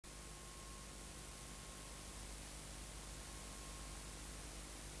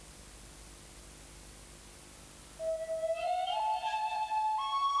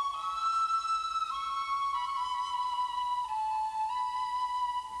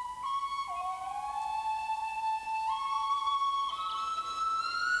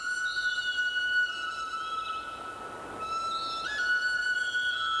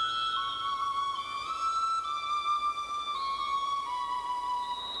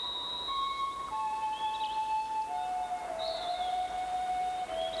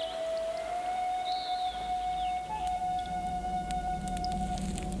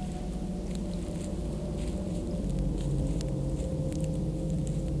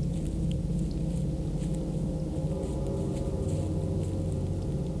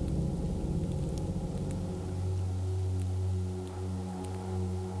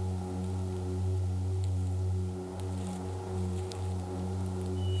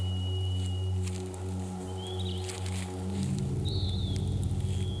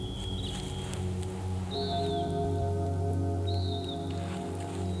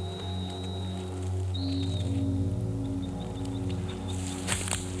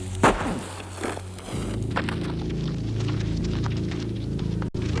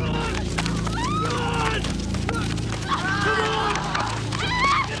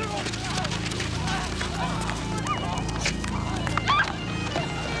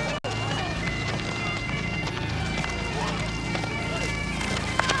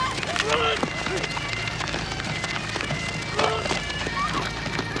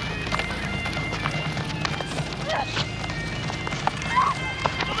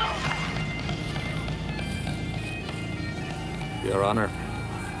Your Honor.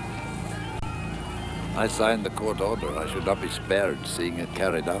 I signed the court order. I should not be spared seeing it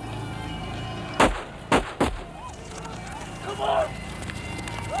carried out. Come on!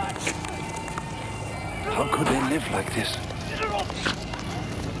 How could they live like this?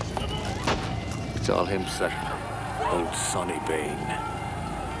 It's all him, sir. Old Sonny Bane.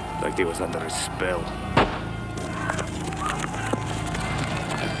 Like they was under his spell.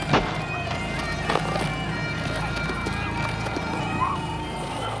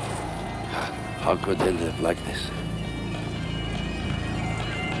 How could they live like this?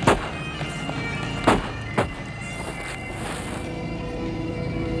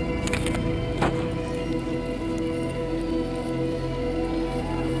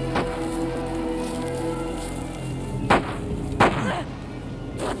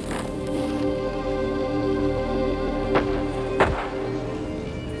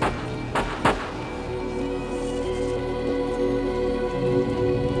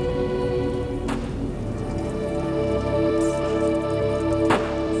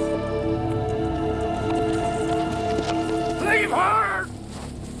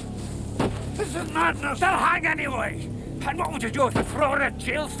 They'll hang anyway! And what would you do if you throw her in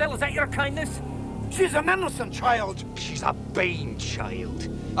jail cell? Is that your kindness? She's an innocent child. She's a Bane child.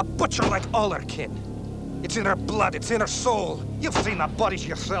 A butcher like all her kin. It's in her blood, it's in her soul. You've seen the bodies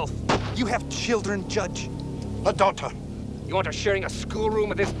yourself. You have children, Judge. A daughter. You want her sharing a schoolroom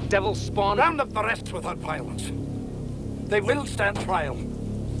with this devil spawn? Round up the rest without violence. They will stand trial.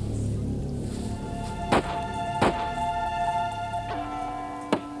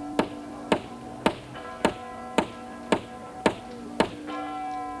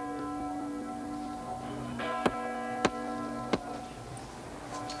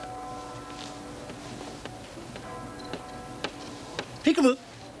 Peekaboo.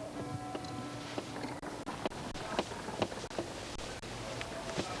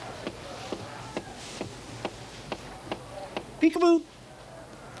 Peekaboo.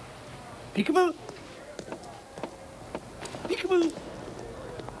 Peekaboo. Peekaboo.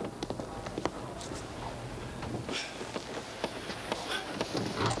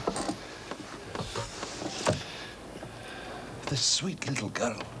 This sweet little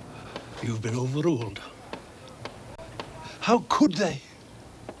girl. You've been overruled. How could they?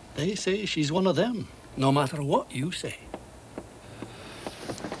 They say she's one of them, no matter what you say.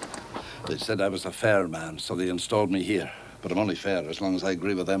 They said I was a fair man, so they installed me here. But I'm only fair as long as I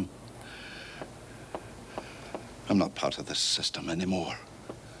agree with them. I'm not part of this system anymore.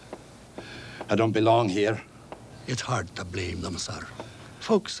 I don't belong here. It's hard to blame them, sir.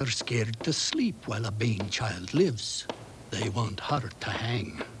 Folks are scared to sleep while a Bane child lives. They want her to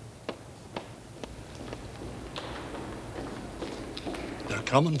hang. They're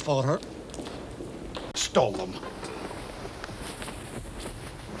coming for her. Stole them.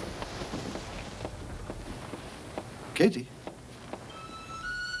 Katy?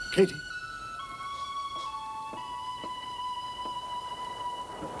 Katy?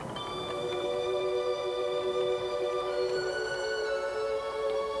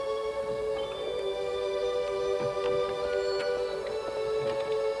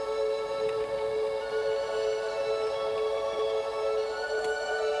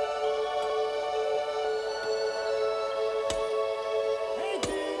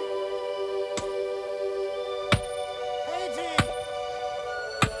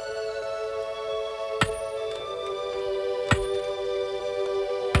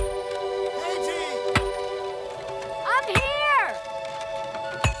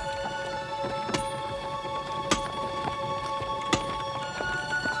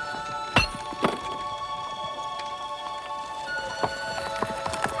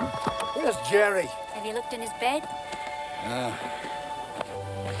 Jerry. Have you looked in his bed?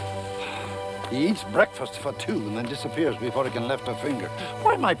 He eats breakfast for two and then disappears before he can lift a finger.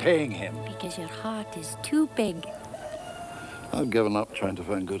 Why am I paying him? Because your heart is too big. I've given up trying to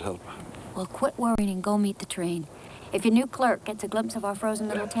find good help. Well, quit worrying and go meet the train. If your new clerk gets a glimpse of our frozen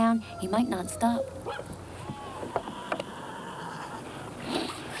little town, he might not stop.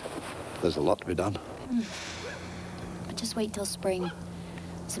 There's a lot to be done. But just wait till spring.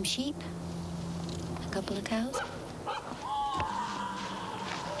 Some sheep, a couple of cows.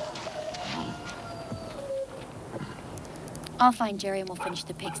 I'll find Jerry and we'll finish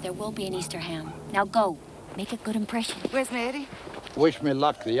the pigs. There will be an Easter ham. Now go. Make a good impression. Where's Mary? Wish me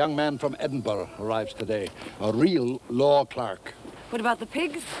luck. The young man from Edinburgh arrives today. A real law clerk. What about the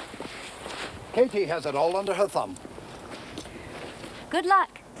pigs? Katy has it all under her thumb. Good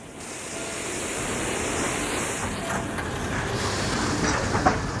luck.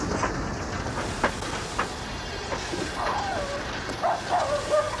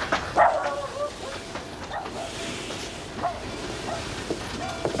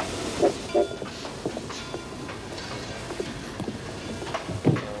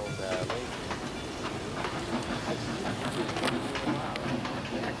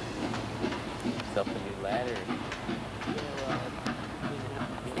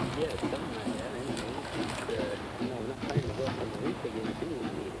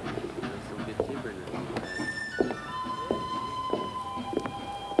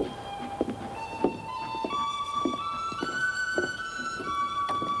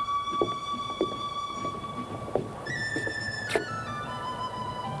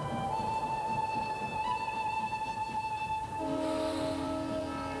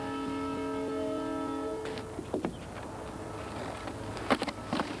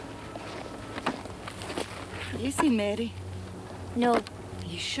 you seen Mary? No. Are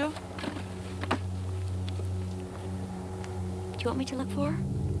you sure? Do you want me to look for her?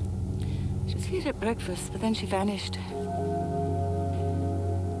 She was here at breakfast, but then she vanished.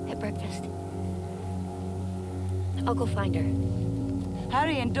 At breakfast. I'll go find her.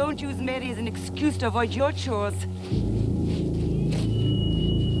 Harry, and don't use Mary as an excuse to avoid your chores.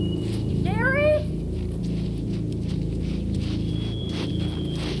 Mary?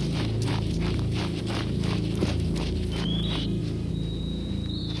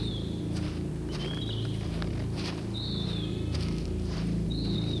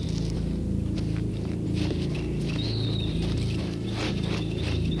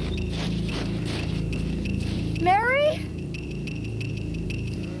 Mary?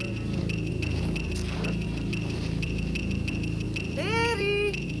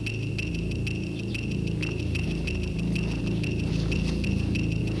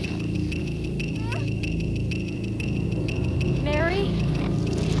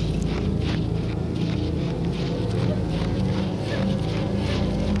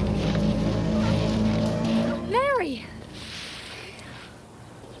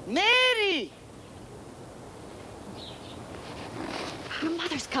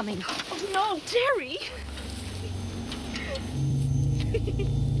 Coming. Oh, no, Terry!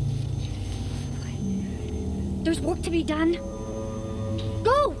 There's work to be done.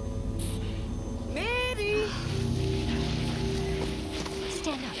 Go! Mary!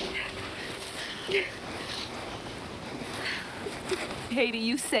 Stand up. Katy,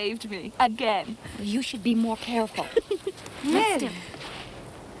 you saved me. Again. You should be more careful. Mary! Still.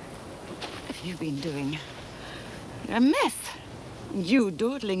 What have you been doing? You're a mess. You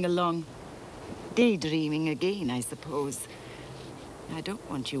dawdling along. Daydreaming again, I suppose. I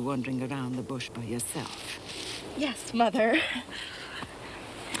don't want you wandering around the bush by yourself. Yes, Mother.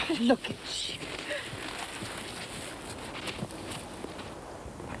 Look at you.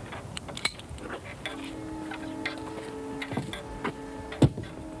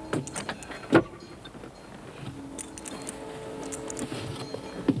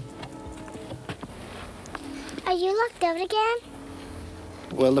 Are you locked out again?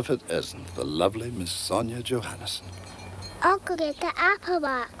 Well, if it isn't the lovely Miss Sonia Johannesson. I'll go get the apple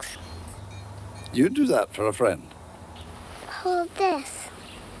box. You do that for a friend. Hold this.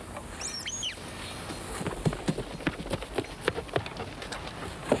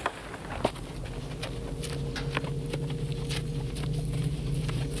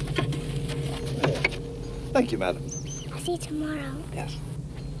 Thank you, madam. I'll see you tomorrow. Yes.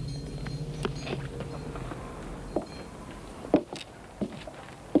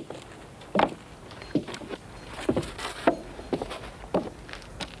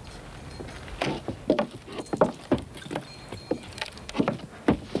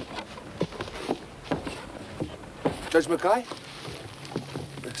 Judge Mackay?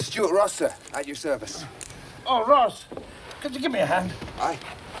 Stuart Ross, sir, at your service. Oh, Ross, could you give me a hand? Aye.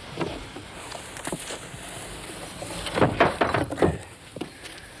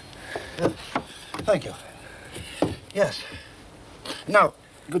 Thank you. Yes. Now,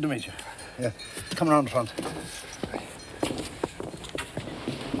 good to meet you. Yeah. Come around the front.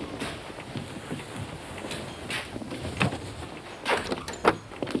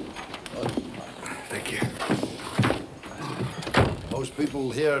 Thank you. Most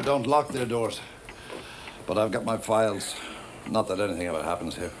people here don't lock their doors. But I've got my files. Not that anything ever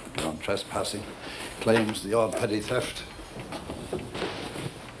happens here. On trespassing, claims, the odd petty theft.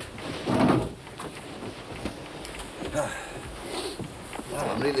 Well,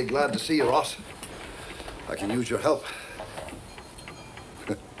 I'm really glad to see you, Ross. I can use your help.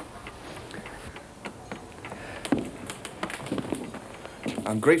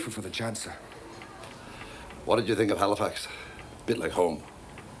 I'm grateful for the chance, sir. What did you think of Halifax? Bit like home.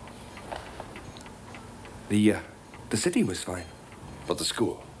 The city was fine. But the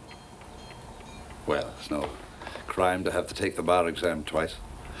school? Well, it's no crime to have to take the bar exam twice.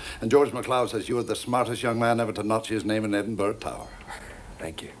 And George McLeod says you were the smartest young man ever to notch his name in Edinburgh Tower.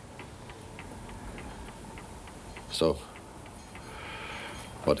 Thank you. So,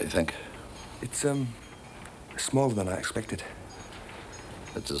 what do you think? It's, smaller than I expected.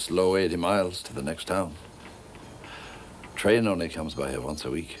 It's a slow 80 miles to the next town. Train only comes by here once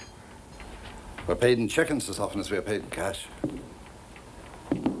a week. We're paid in chickens as often as we're paid in cash.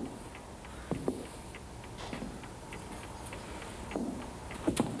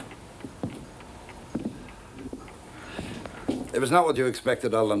 If it's not what you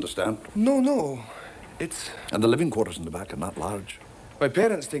expected, I'll understand. No. It's... And the living quarters in the back are not large. My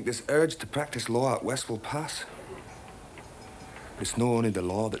parents think this urge to practice law out west will pass. It's not only the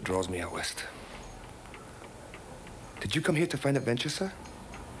law that draws me out west. Did you come here to find adventure, sir?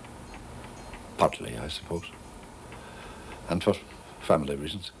 Partly, I suppose. And for family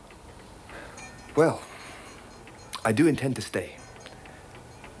reasons. Well, I do intend to stay.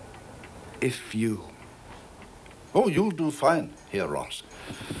 If you... Oh, you'll do fine here, Ross.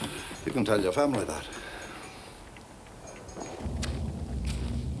 You can tell your family that.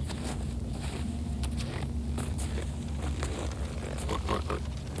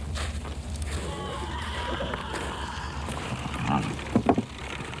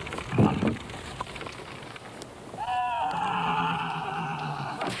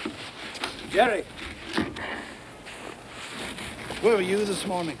 Jerry! Where were you this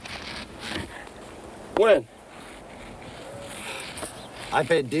morning? When? I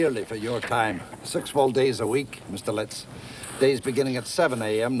paid dearly for your time. 6 full days a week, Mr. Litz. Days beginning at 7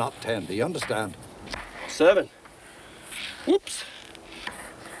 a.m., not 10. Do you understand? 7. Whoops.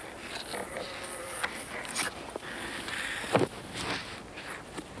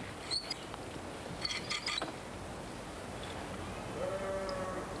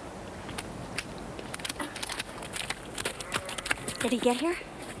 Did he get here?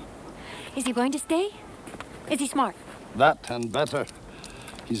 Is he going to stay? Is he smart? That and better.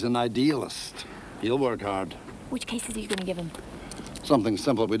 He's an idealist. He'll work hard. Which cases are you going to give him? Something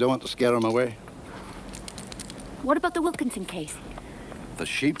simple. We don't want to scare him away. What about the Wilkinson case? The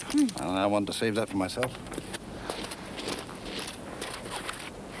sheep? I want to save that for myself.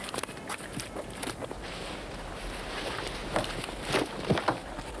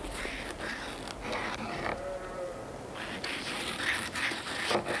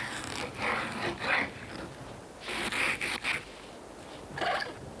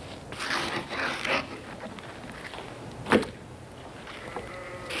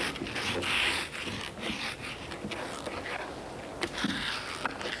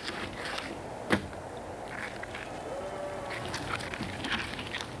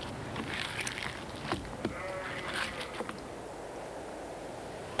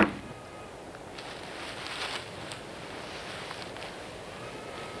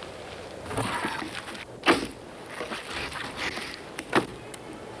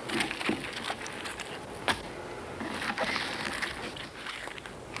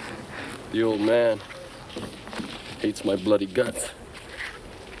 The old man hates my bloody guts.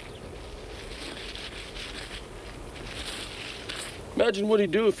 Imagine what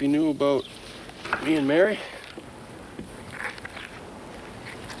he'd do if he knew about me and Mary.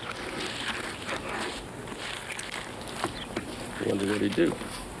 I wonder what he'd do.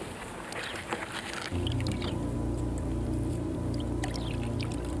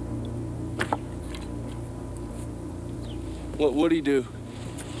 What would he do?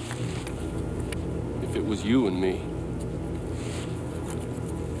 If it was you and me.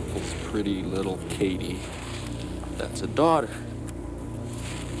 This pretty little Katy. That's a daughter.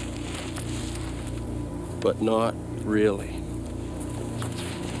 But not really.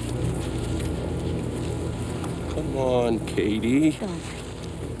 Come on, Katy. Don't.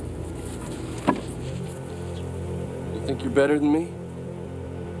 You think you're better than me?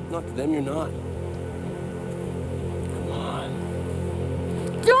 Not to them, you're not. Come on.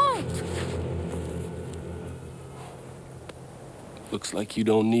 Don't! Looks like you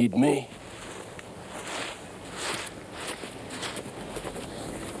don't need me.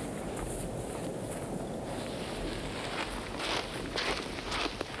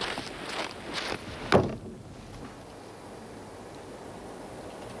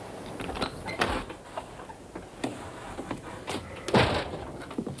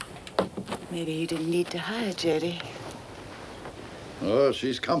 Maybe you didn't need to hire Jerry. Oh,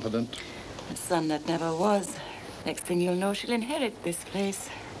 she's competent. A son that never was. Next thing you'll know, she'll inherit this place.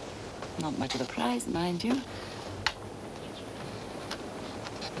 Not much of a prize, mind you.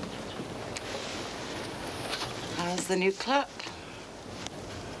 How's the new clerk?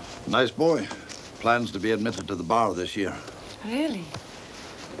 Nice boy. Plans to be admitted to the bar this year. Really?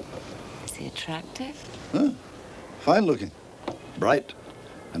 Is he attractive? Huh? Fine looking. Bright.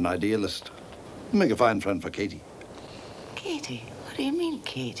 An idealist. Make a fine friend for Katy. Katy? What do you mean,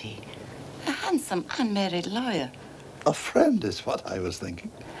 Katy? A handsome, unmarried lawyer. A friend is what I was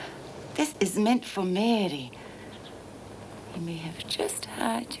thinking. This is meant for Mary. You may have just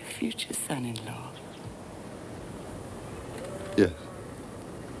hired your future son-in-law. Yes.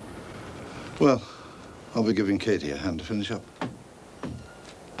 Well, I'll be giving Katy a hand to finish up.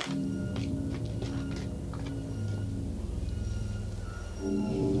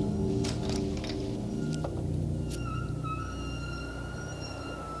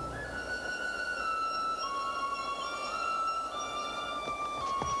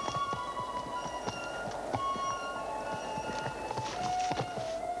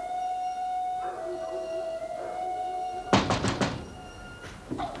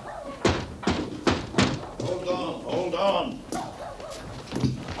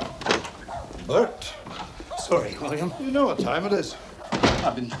 William. You know what time it is.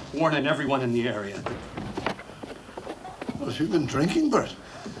 I've been warning everyone in the area. Well, you've been drinking, Bert.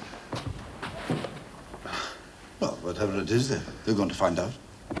 Well, whatever it is, they're going to find out.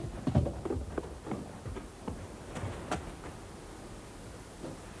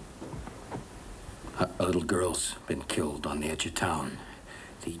 A little girl's been killed on the edge of town.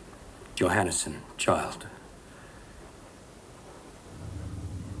 The Johannesson child.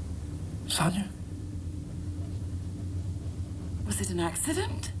 Sonia? Was it an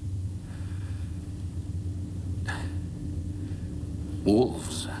accident?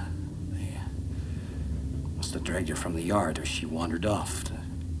 Wolves. They must have dragged her from the yard as she wandered off. They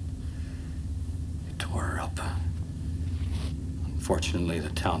tore her up. Unfortunately,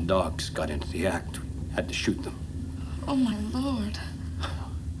 the town dogs got into the act. We had to shoot them. Oh, my Lord.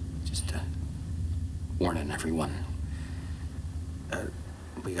 Just warning everyone.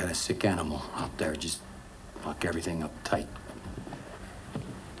 We got a sick animal out there. Just lock everything up tight.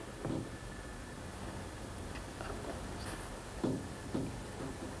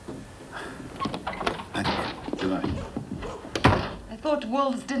 Good night. I thought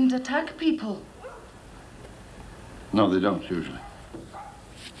wolves didn't attack people. No, they don't, usually.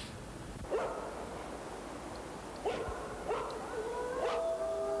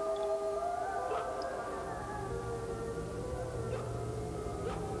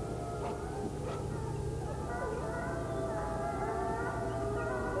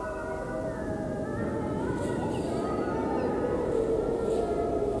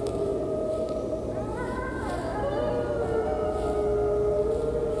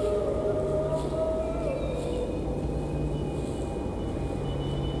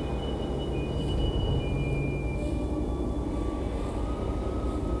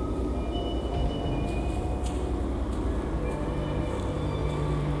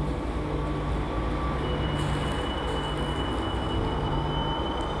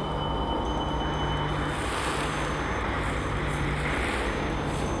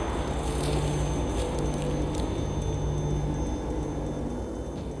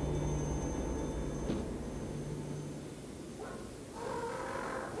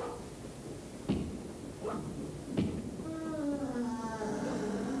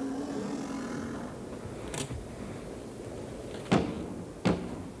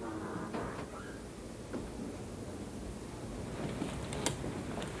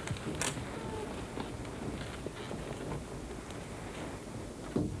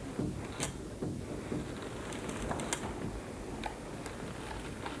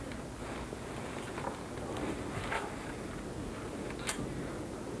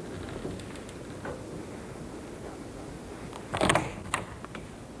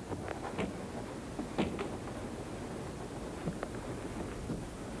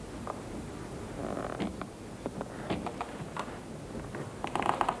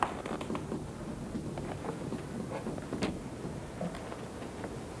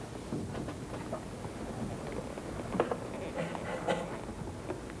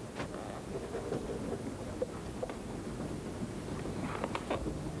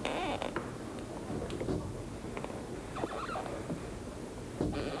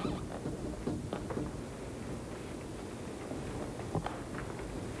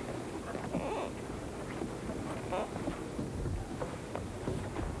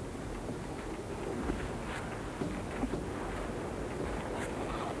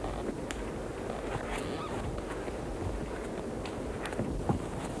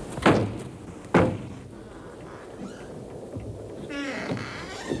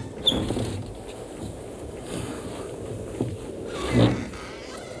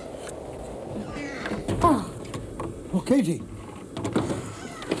 Katy.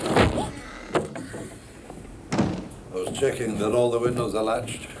 I was checking that all the windows are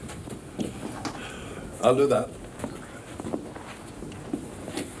latched. I'll do that.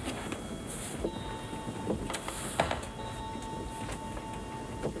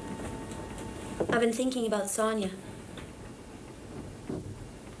 I've been thinking about Sonia.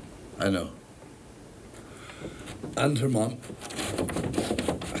 I know. And her mom.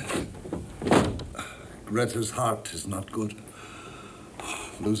 Greta's heart is not good.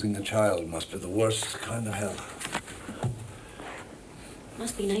 Losing a child must be the worst kind of hell.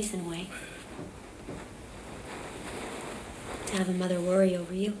 Must be nice in a way. To have a mother worry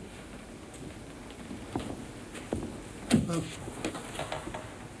over you. Well,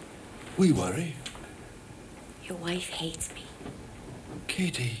 we worry. Your wife hates me.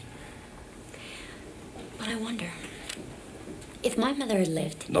 Katy. But I wonder, if my mother had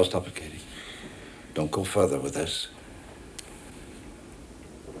lived... No, stop it, Katy. Don't go further with this.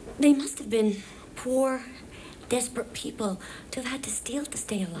 They must have been poor, desperate people to have had to steal to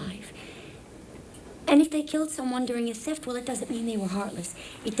stay alive. And if they killed someone during a theft, well, it doesn't mean they were heartless.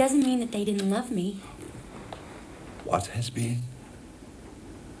 It doesn't mean that they didn't love me. What has been?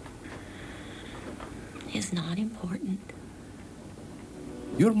 Is not important.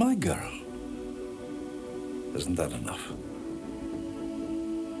 You're my girl. Isn't that enough?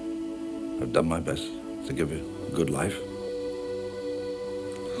 I've done my best to give you a good life.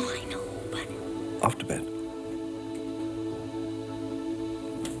 Oh, I know, but... Off to bed.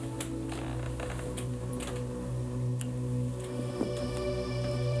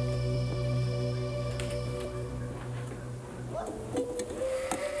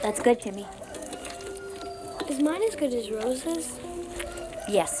 That's good, Timmy. Is mine as good as Rose's?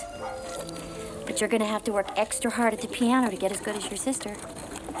 Yes. But you're gonna have to work extra hard at the piano to get as good as your sister.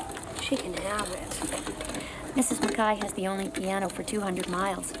 She can have it. Mrs. Mackay has the only piano for 200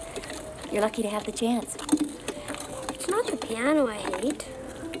 miles. You're lucky to have the chance. It's not the piano I hate.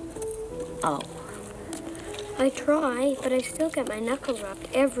 Oh. I try, but I still get my knuckles rubbed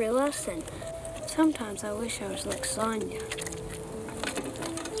every lesson. Sometimes I wish I was like Sonia.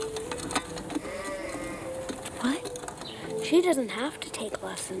 What? She doesn't have to take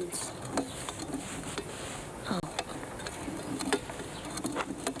lessons. Oh.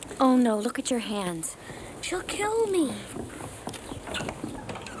 Oh, no, look at your hands. She'll kill me.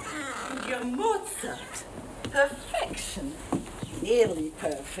 Your Mozart. Perfection. Nearly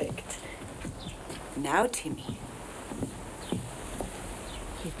perfect. Now, Timmy.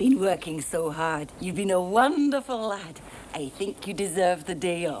 You've been working so hard. You've been a wonderful lad. I think you deserve the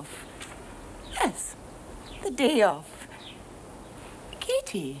day off. Yes, the day off.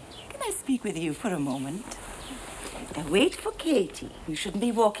 Katy, can I speak with you for a moment? Now wait for Katy. You shouldn't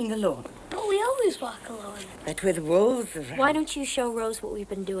be walking alone. But we always walk alone. But with wolves around. Why don't you show Rose what we've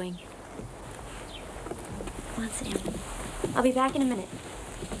been doing? Come on, Sam. I'll be back in a minute.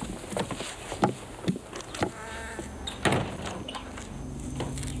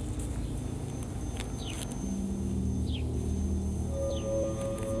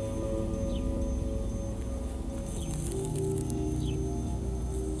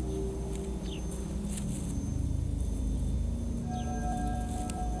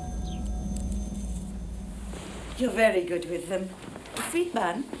 You're very good with them. A sweet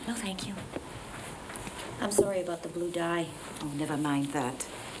man. No, thank you. I'm sorry about the blue dye. Oh, never mind that.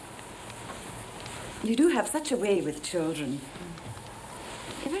 You do have such a way with children.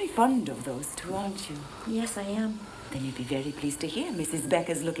 You're very fond of those two, aren't you? Yes, I am. Then you'd be very pleased to hear Mrs.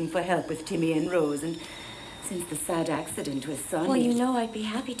 Becker's looking for help with Timmy and Rose, and since the sad accident with Sonny... Well, you know I'd be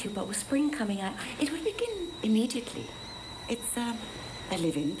happy to, but with spring coming, It would begin immediately. It's a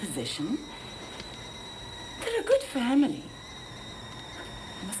live-in position. They're a good family.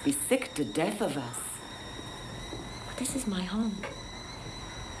 They must be sick to death of us. But this is my home.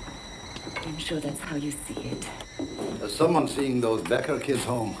 I'm sure that's how you see it. There's someone seeing those Becker kids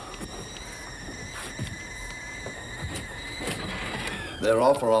home. Their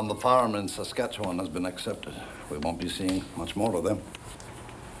offer on the farm in Saskatchewan has been accepted. We won't be seeing much more of them.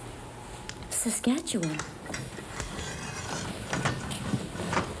 Saskatchewan?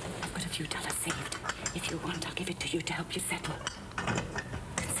 I've got a few dollars saved. If you want, I'll give it to you to help you settle.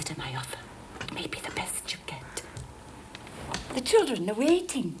 Consider my offer. It may be the best you get. The children are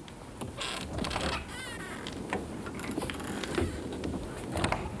waiting.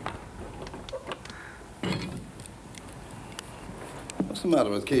 What's the matter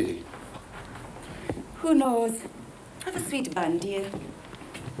with Katy? Who knows? Have a sweet bun, dear.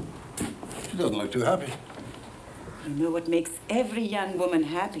 She doesn't look too happy. You know what makes every young woman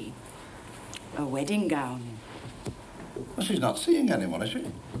happy? A wedding gown. Well, she's not seeing anyone, is she?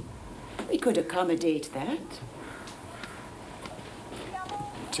 We could accommodate that.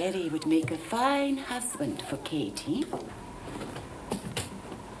 Jerry would make a fine husband for Katy.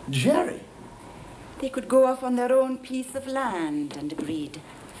 Jerry? They could go off on their own piece of land and breed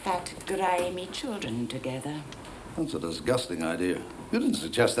fat, grimy children together. That's a disgusting idea. You didn't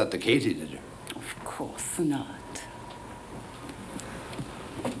suggest that to Katy, did you? Of course not.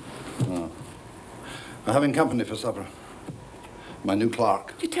 No. I'm having company for supper. My new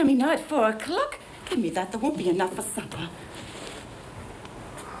clerk. You tell me now at 4 o'clock? Give me that. There won't be enough for supper.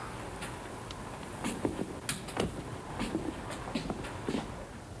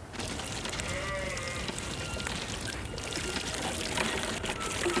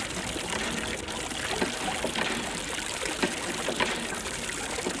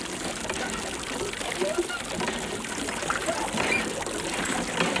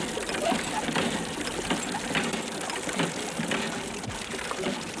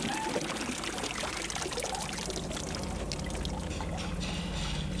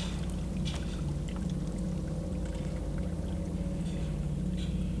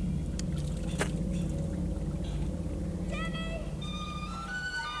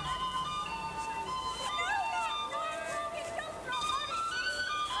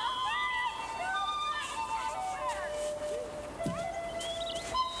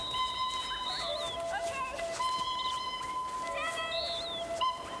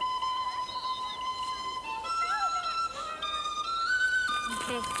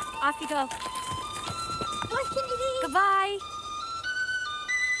 Okay, off you go. Bye, Kennedy. Goodbye.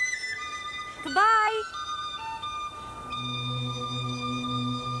 Goodbye.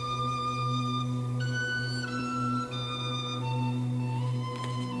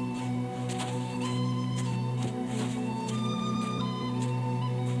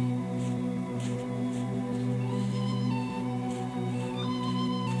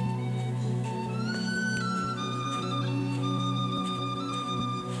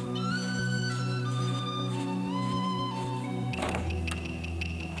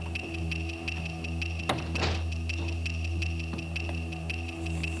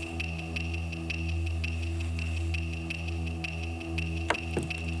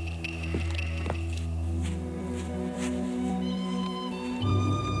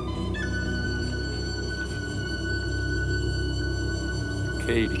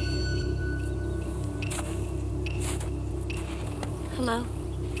 Katy. Hello.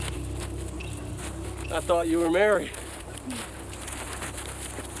 I thought you were married.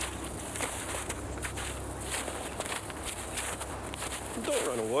 Don't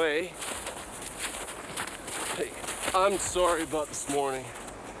run away. Hey, I'm sorry about this morning.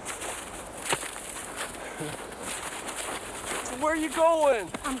 Where are you going?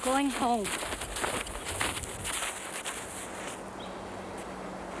 I'm going home.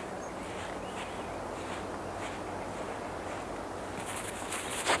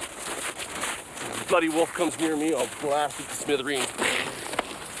 Bloody wolf comes near me, I'll blast it to smithereens.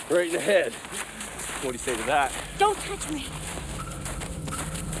 Right in the head. What do you say to that? Don't touch me.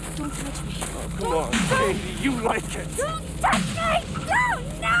 Don't touch me. Oh, come on, Katy, you like it. Don't touch me! Don't!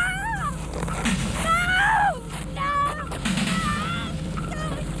 No! No!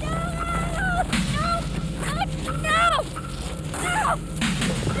 No!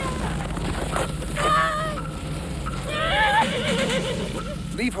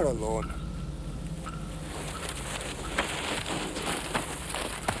 Leave her alone.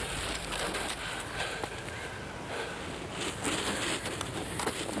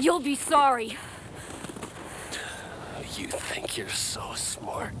 You'll be sorry. You think you're so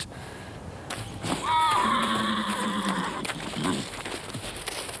smart.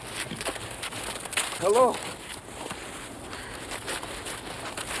 Hello?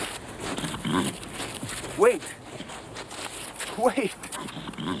 Wait. Wait.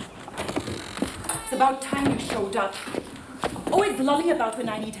 It's about time you showed up. Always lolling about when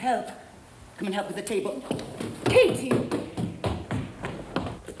I need help. Come and help with the table. Katy!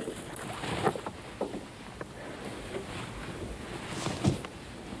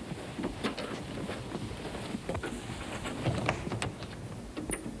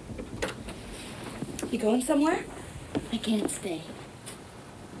 You going somewhere? I can't stay.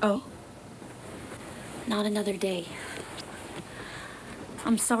 Oh? Not another day.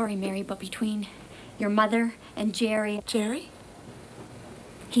 I'm sorry, Mary, but between your mother and Jerry... Jerry?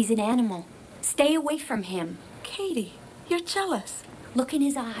 He's an animal. Stay away from him. Katy, you're jealous. Look in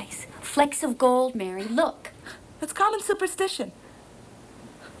his eyes. Flecks of gold, Mary. Look. That's common superstition.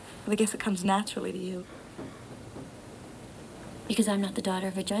 Well, I guess it comes naturally to you. Because I'm not the daughter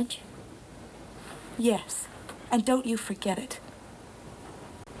of a judge? Yes. And don't you forget it.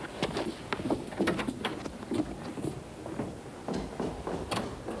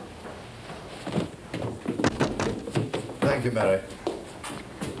 Thank you, Mary.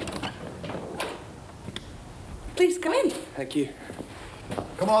 Please come in. Thank you.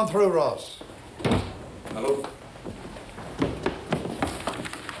 Come on through, Ross. Hello.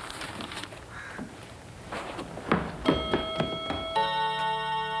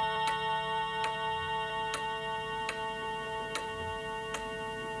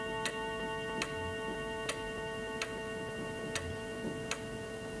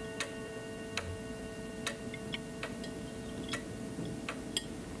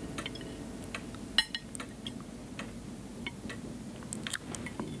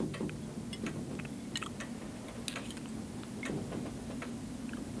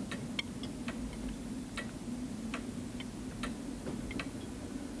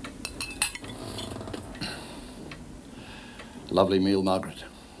 Lovely meal, Margaret.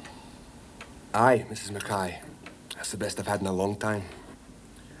 Aye, Mrs. Mackay. That's the best I've had in a long time.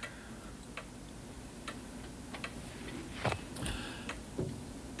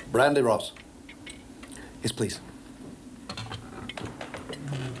 Brandy, Ross. Yes, please.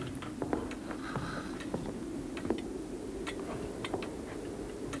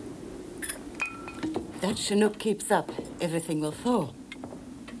 If that Chinook keeps up, everything will fall.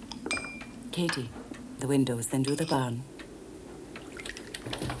 Katy, the windows, then do the barn.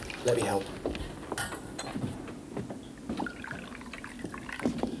 Let me help.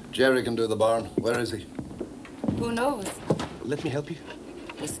 Jerry can do the barn. Where is he? Who knows? Let me help you.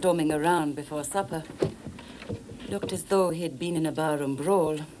 Was storming around before supper. Looked as though he'd been in a barroom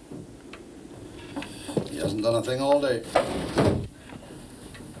brawl. He hasn't done a thing all day.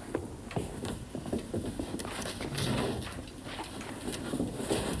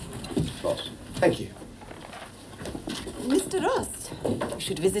 Boss. Thank you. Mr. Rust, you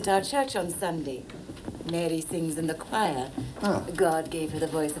should visit our church on Sunday. Mary sings in the choir. Oh. God gave her the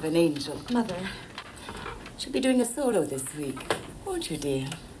voice of an angel. Mother. She'll be doing a solo this week. Won't you, dear?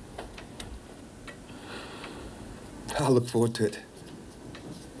 I'll look forward to it.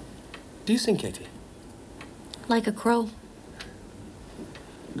 Do you sing, Katy? Like a crow.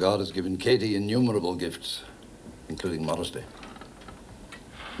 God has given Katy innumerable gifts, including modesty.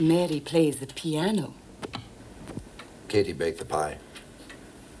 Mary plays the piano. Katy baked the pie.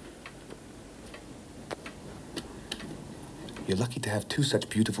 You're lucky to have two such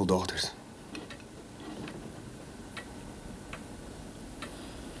beautiful daughters.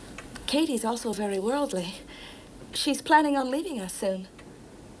 Katy's also very worldly. She's planning on leaving us soon.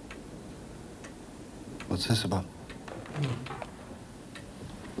 What's this about?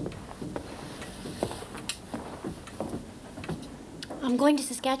 I'm going to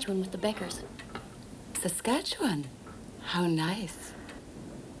Saskatchewan with the Beckers. Saskatchewan? How nice.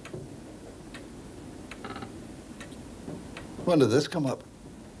 When did this come up?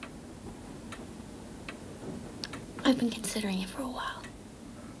 I've been considering it for a while.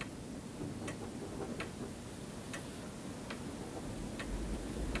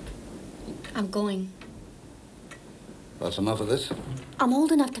 I'm going. That's enough of this? I'm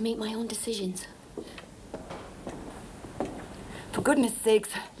old enough to make my own decisions. For goodness sakes,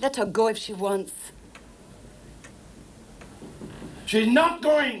 let her go if she wants. She's not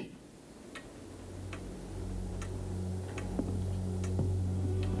going!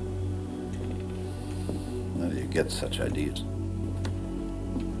 How do you get such ideas?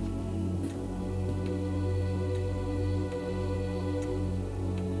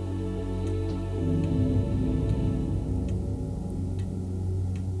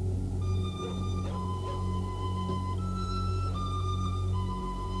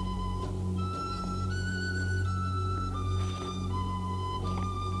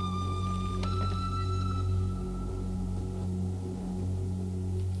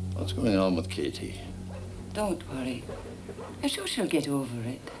 What's going on with Katy? Don't worry. I'm sure she'll get over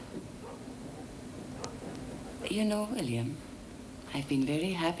it. You know, William, I've been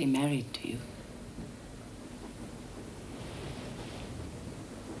very happy married to you.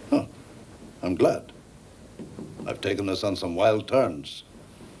 Huh. I'm glad. I've taken this on some wild turns.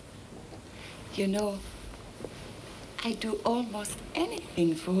 You know, I'd do almost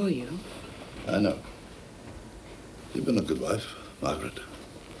anything for you. I know. You've been a good wife, Margaret.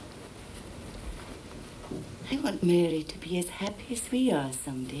 I want Mary to be as happy as we are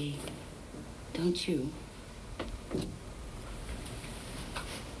someday. Don't you?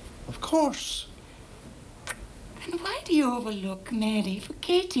 Of course. And why do you overlook Mary for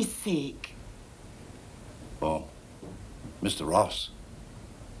Katy's sake? Oh, Mr. Ross,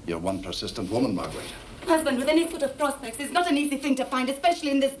 you're one persistent woman, Margaret. Husband with any sort of prospects is not an easy thing to find,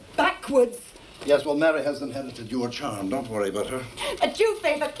 especially in this backwoods. Yes, well, Mary has inherited your charm. Don't worry about her. But you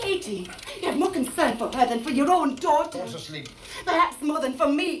favor Katy. You have more concern for her than for your own daughter. Go to sleep. Perhaps more than for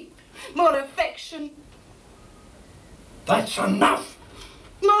me. More affection. That's enough!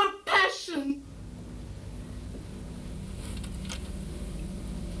 More passion.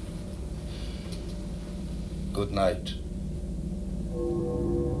 Good night.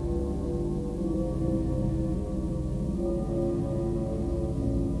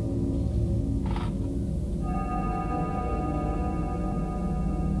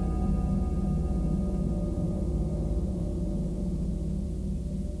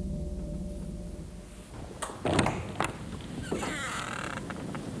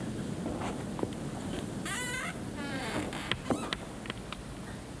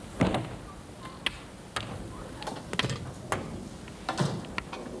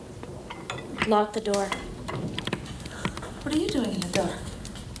 Lock the door. What are you doing in the dark?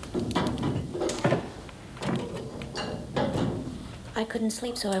 I couldn't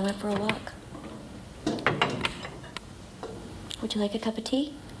sleep, so I went for a walk. Would you like a cup of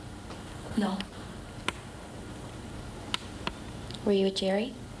tea? No. Were you with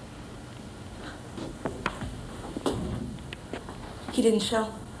Jerry? He didn't show.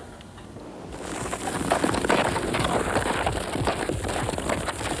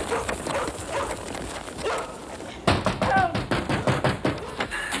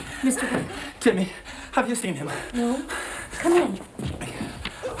 Mr. Becker? Timmy, have you seen him? No. Come in.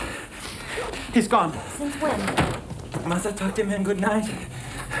 He's gone. Since when? Mother tucked him in good night.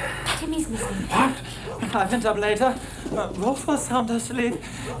 Timmy's missing. What? I went up later. Wolf was sound asleep.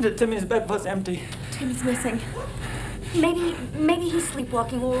 Timmy's bed was empty. Timmy's missing. Maybe he's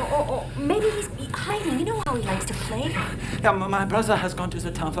sleepwalking, or maybe he's hiding. You know how he likes to play. Yeah, my brother has gone to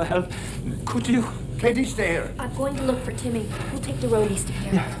the town for help. Could you? Katie, stay here. I'm going to look for Timmy. We'll take the road east of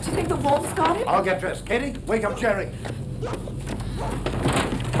here. Yeah. Do you think the wolf's got him? I'll get dressed. Katie, wake up Jerry.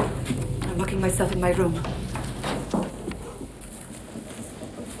 I'm locking myself in my room.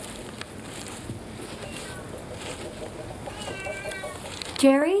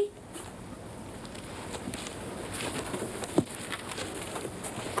 Jerry?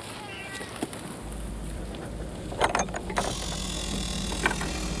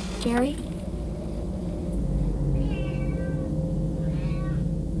 Jerry?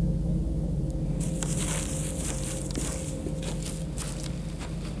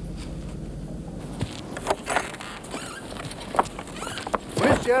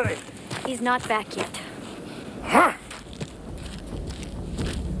 Where's Jerry? He's not back yet. Huh?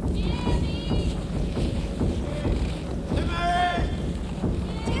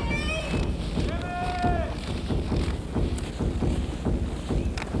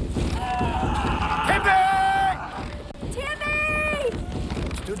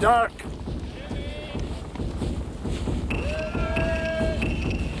 Dark.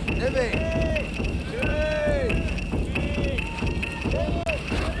 Timmy!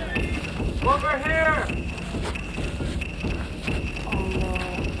 Over here!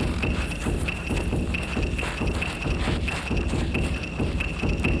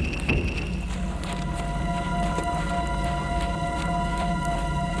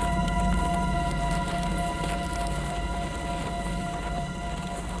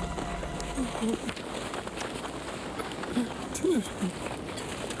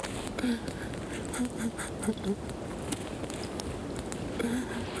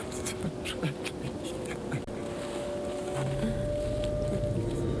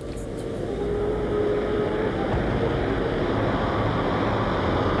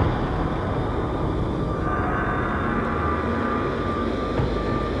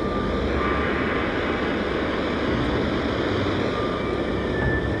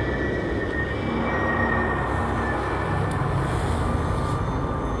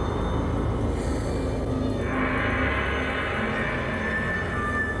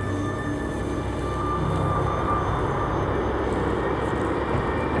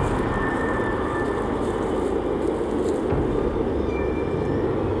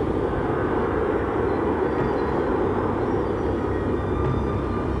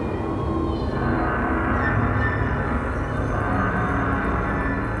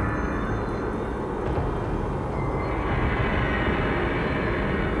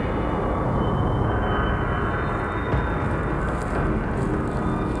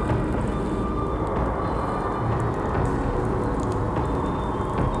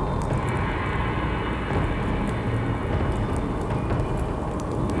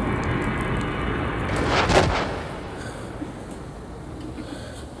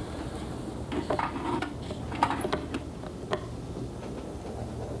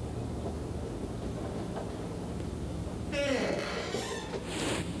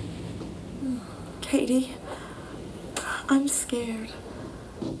 Katie, I'm scared.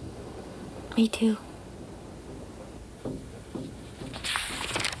 Me too.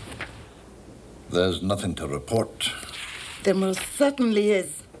 There's nothing to report. There most certainly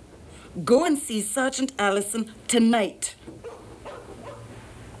is. Go and see Sergeant Allison tonight.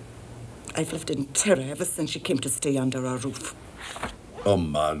 I've lived in terror ever since she came to stay under our roof. Oh,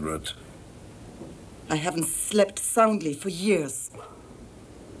 Margaret. I haven't slept soundly for years.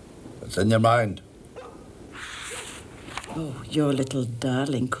 It's in your mind. Oh, your little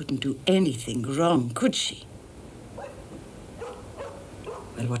darling couldn't do anything wrong, could she?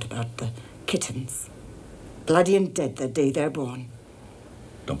 Well, what about the kittens? Bloody and dead the day they're born.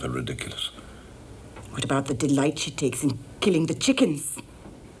 Don't be ridiculous. What about the delight she takes in killing the chickens?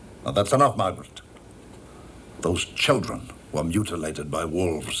 Now, that's enough, Margaret. Those children were mutilated by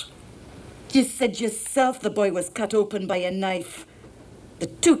wolves. You said yourself the boy was cut open by a knife. The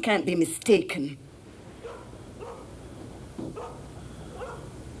two can't be mistaken.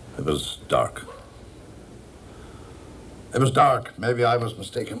 It was dark. It was dark. Maybe I was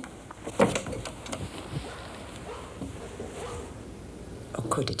mistaken. Or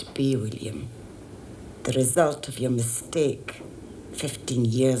could it be, William, the result of your mistake 15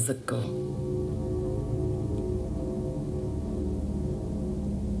 years ago?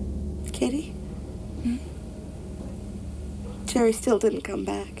 Katie? Jerry still didn't come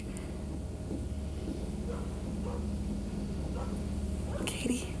back.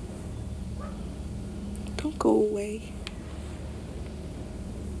 Go away.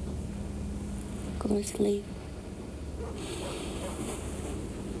 Go to sleep.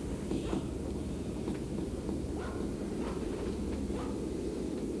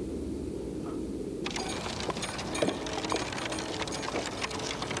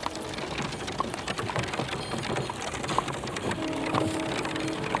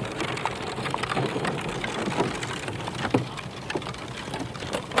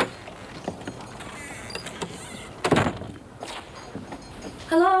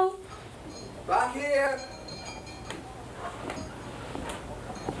 Hello? Back here.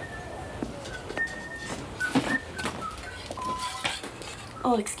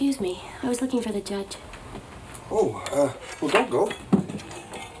 Oh, excuse me. I was looking for the judge. Oh, well, don't go.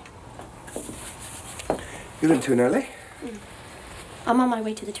 You're in too early? I'm on my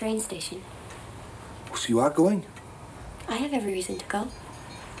way to the train station. So you are going? I have every reason to go.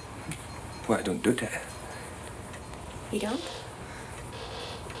 Well, I don't do that. You don't?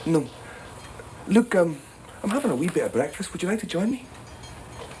 No. Look, I'm having a wee bit of breakfast. Would you like to join me?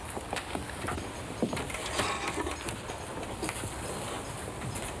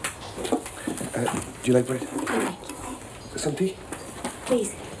 Do you like bread? Some tea?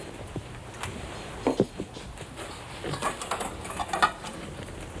 Please.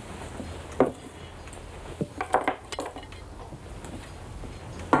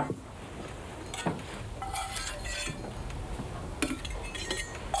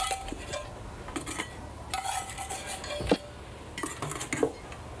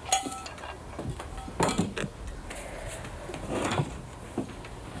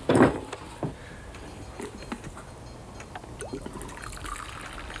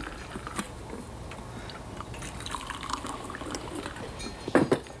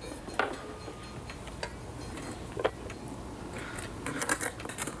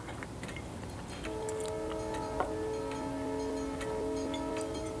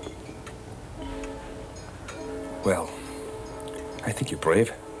 Well, I think you're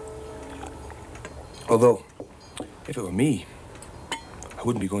brave. Although, if it were me, I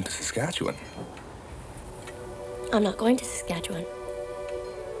wouldn't be going to Saskatchewan. I'm not going to Saskatchewan.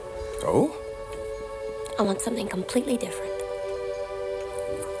 Oh? I want something completely different.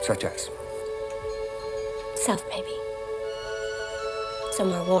 Such as? South, maybe.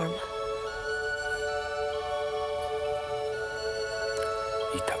 Somewhere warm.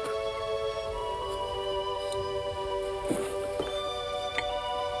 Eat up.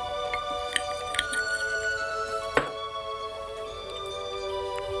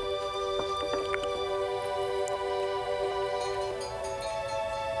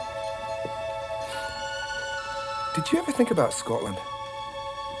 Did you ever think about Scotland?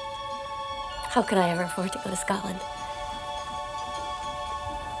 How could I ever afford to go to Scotland?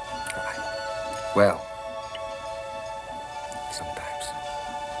 Well, sometimes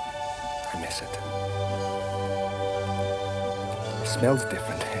I miss it. It smells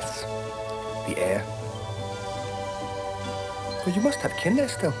different. It's the air. Well, you must have kin there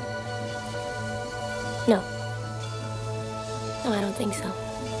still. No. No, I don't think so.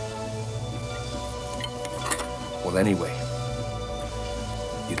 Well, anyway,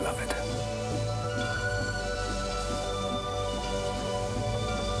 you'd love it.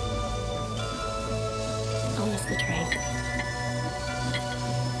 I'll miss the train.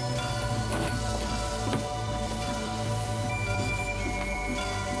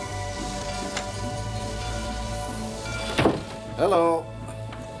 Hello.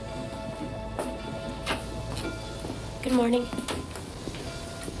 Good morning.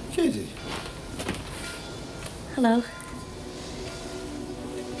 Katy. Hello.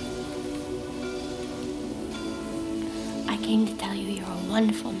 I came to tell you you're a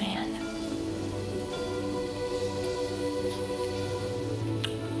wonderful man.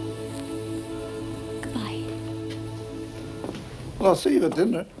 Goodbye. Well, I'll see you at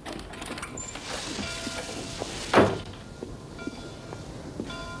dinner.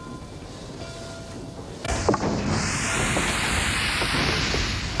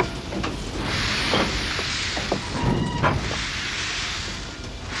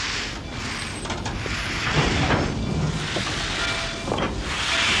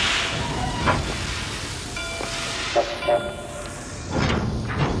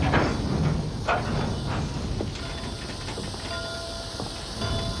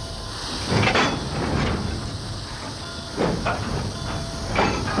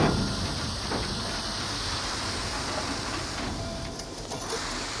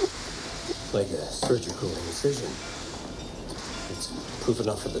 Like a surgical incision. It's proof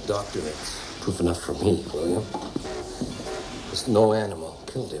enough for the doctor. It's proof enough for me, William. There's no animal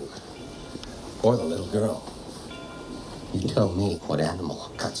killed him. Or the little girl. You tell me what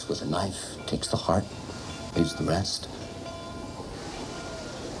animal cuts with a knife, takes the heart, leaves the rest.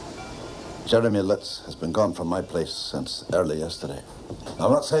 Jeremy Litz has been gone from my place since early yesterday.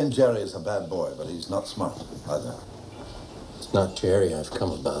 I'm not saying Jerry is a bad boy, but he's not smart either. It's not Jerry I've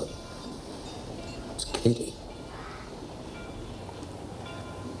come about. It's Katy.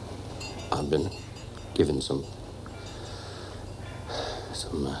 I've been given some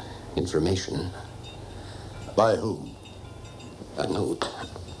information. By whom? A note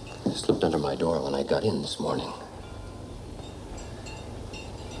slipped under my door when I got in this morning.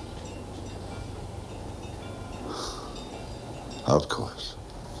 Of course.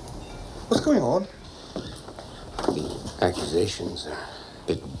 What's going on? The accusations are a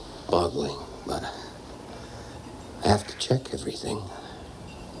bit boggling, but I have to check everything.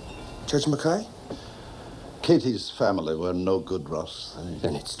 Judge Mackay? Katy's family were no good, Ross.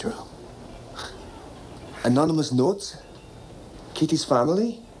 Then it's true. Anonymous notes? Katy's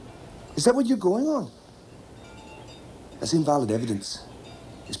family? Is that what you're going on? That's invalid evidence.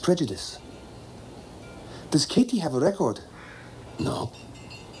 It's prejudice. Does Katy have a record? No.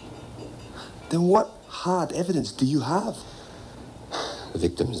 Then what hard evidence do you have? The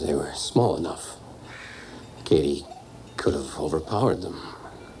victims, they were small enough. Katy could have overpowered them.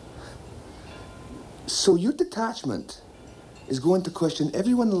 So your detachment is going to question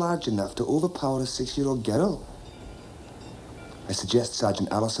everyone large enough to overpower a 6-year-old girl? I suggest, Sergeant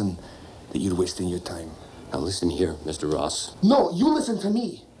Allison, that you're wasting your time. Now listen here, Mr. Ross. No, you listen to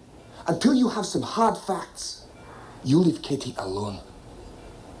me. Until you have some hard facts, you leave Katy alone.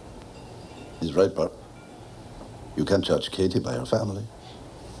 He's right, Bert. You can't judge Katy by her family.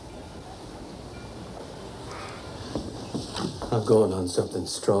 I'm going on something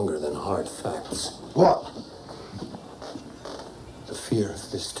stronger than hard facts. What? The fear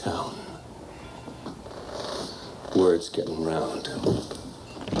of this town. Word's getting round.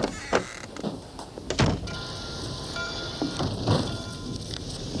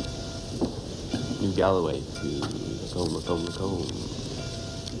 New Galloway to Macomb.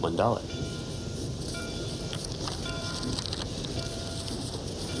 $1.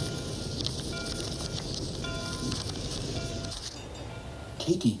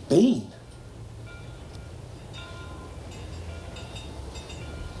 Katy Bane?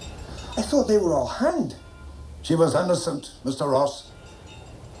 I thought they were all hanged. She was innocent, Mr. Ross.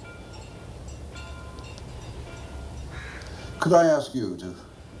 Could I ask you to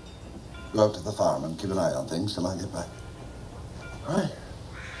go out to the farm and keep an eye on things till I get back? Right.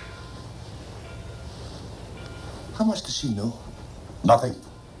 How much does she know? Nothing.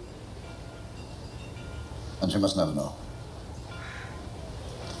 And she must never know.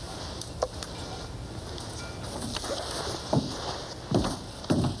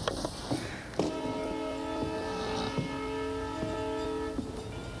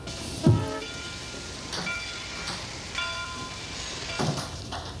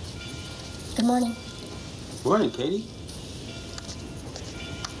 Good morning. Morning, Katy.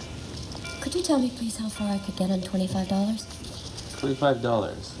 Could you tell me, please, how far I could get on $25?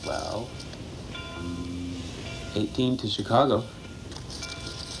 $25. Well, 18 to Chicago.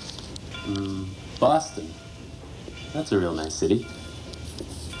 Boston. That's a real nice city.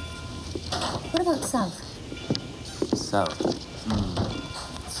 What about south? South.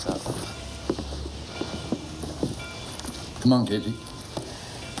 South. Come on, Katy.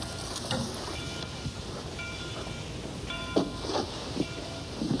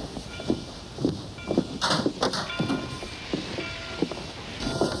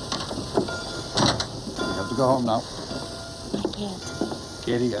 Go home now. I can't.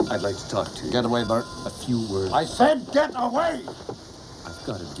 Katy, I'd like to talk to you. Get away, Bert. A few words. I said get away! I've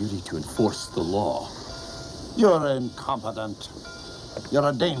got a duty to enforce the law. You're incompetent. You're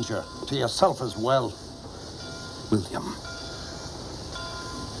a danger to yourself as well. William.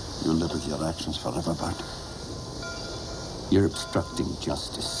 You'll live with your actions forever, Bert. You're obstructing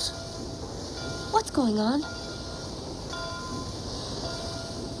justice. What's going on?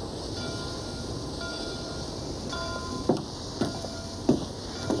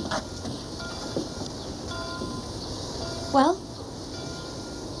 Well?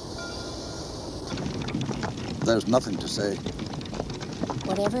 There's nothing to say.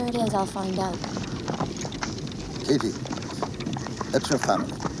 Whatever it is, I'll find out. Katy, it's your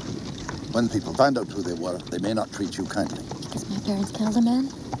family. When people find out who they were, they may not treat you kindly. Because my parents killed a man?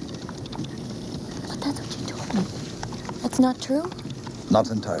 But that's what you told me. That's not true? Not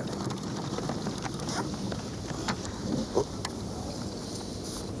entirely.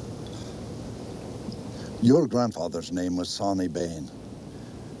 Your grandfather's name was Sonny Bane.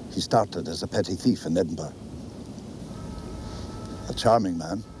 He started as a petty thief in Edinburgh. A charming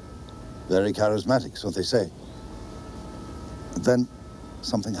man. Very charismatic, so they say. But then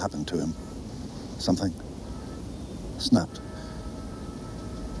something happened to him. Something snapped.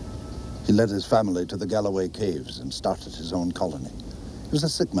 He led his family to the Galloway Caves and started his own colony. He was a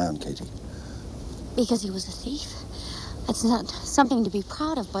sick man, Katy. Because he was a thief? That's not something to be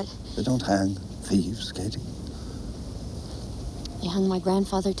proud of, but... They don't hang thieves, Katy. They hung my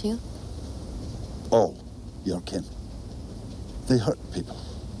grandfather, too? All your kin. They hurt people.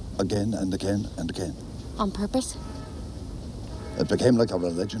 Again and again and again. On purpose? It became like a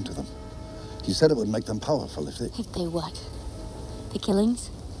religion to them. He said it would make them powerful if they... If they what? The killings?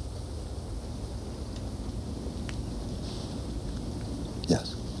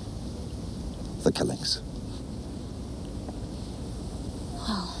 Yes. The killings.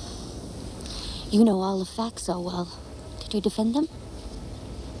 Well, you know all the facts so well. Did you defend them?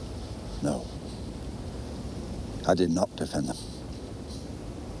 No. I did not defend them.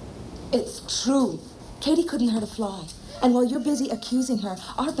 It's true. Katy couldn't hurt a fly. And while you're busy accusing her,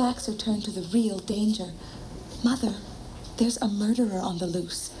 our backs are turned to the real danger. Mother, there's a murderer on the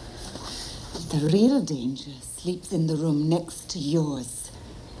loose. The real danger sleeps in the room next to yours.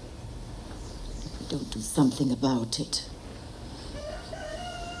 If we don't do something about it,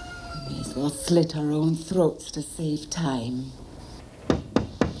 we may as well slit our own throats to save time. Are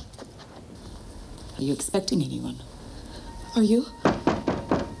you expecting anyone? Are you?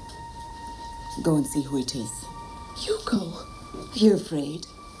 Go and see who it is. You go. Are you afraid?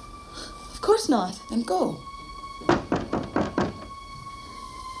 Of course not. Then go.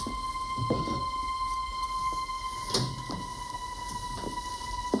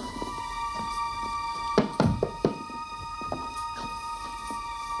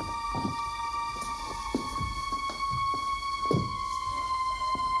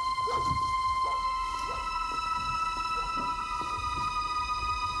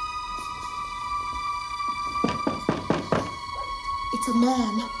 It's a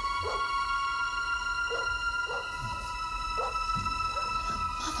man.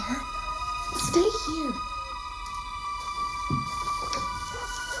 Mother, stay here.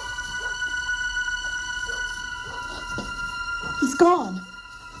 He's gone.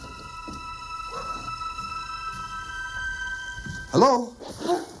 Hello?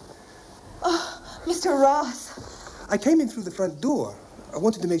 Mr. Ross. I came in through the front door. I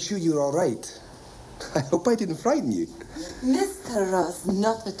wanted to make sure you were all right. I hope I didn't frighten you. Mr. Ross,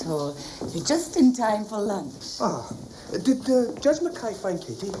 not at all. You're just in time for lunch. Ah, did Judge Mackay find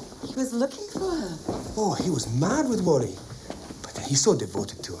Katy? He was looking for her. Oh, he was mad with worry. But he's so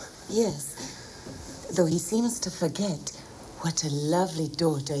devoted to her. Yes, though he seems to forget what a lovely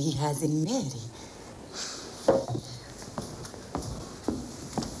daughter he has in Mary.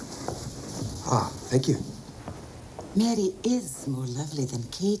 Ah, thank you. Mary is more lovely than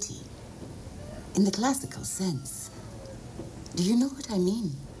Katy, in the classical sense. Do you know what I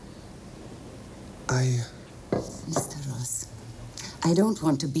mean? Mr. Ross, I don't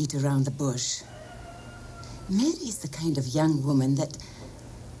want to beat around the bush. Mary's the kind of young woman that,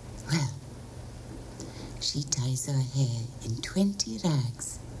 well, she ties her hair in 20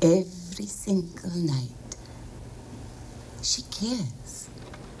 rags every single night. She cares.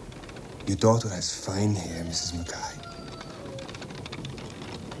 Your daughter has fine hair, Mrs. Mackay.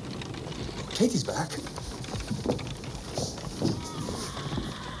 Katy's back.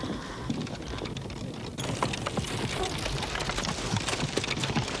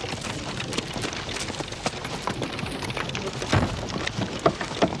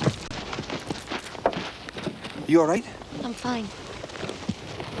 You all right? I'm fine.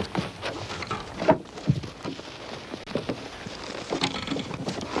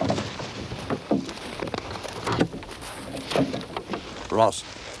 Ross,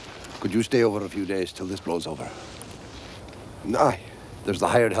 could you stay over a few days till this blows over? Aye. There's the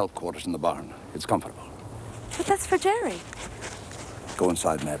hired help quarters in the barn. It's comfortable. But that's for Jerry. Go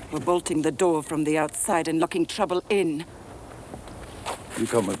inside, Mary. We're bolting the door from the outside and locking trouble in. You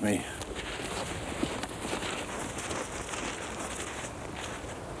come with me.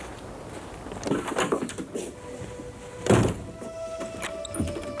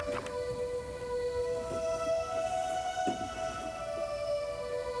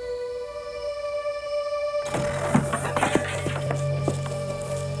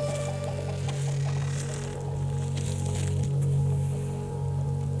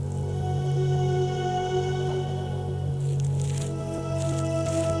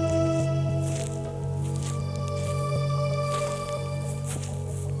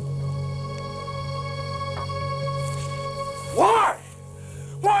 Why?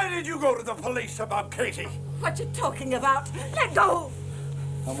 Why did you go to the police about Katy? what you're talking about. Let go!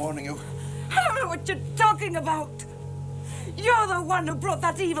 I'm warning you. I don't know what you're talking about. You're the one who brought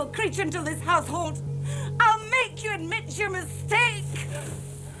that evil creature into this household. I'll make you admit your mistake.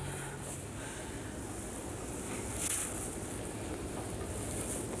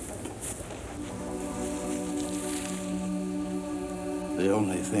 The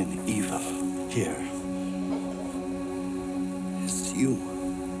only thing evil here is you.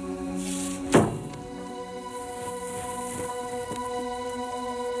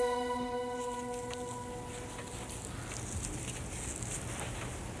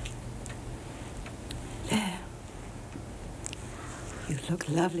 There. You look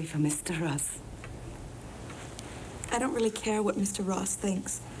lovely for Mr. Ross. I don't really care what Mr. Ross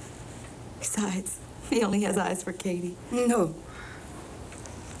thinks. Besides, he only has eyes for Katy. No.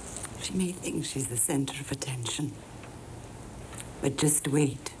 She may think she's the center of attention. But just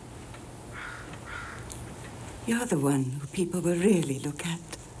wait. You're the one who people will really look at.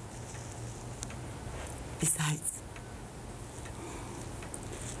 Besides,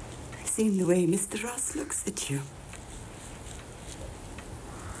 I've seen the way Mr. Ross looks at you.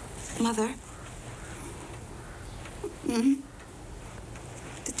 Mother? Hmm?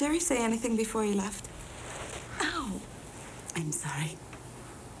 Did Jerry say anything before he left? Ow! I'm sorry.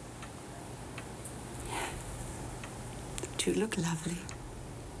 But you look lovely.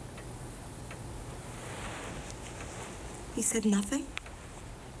 He said nothing?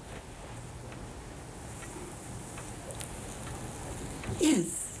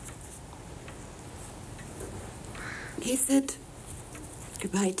 Yes. He said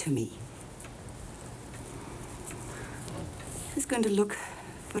goodbye to me. He was going to look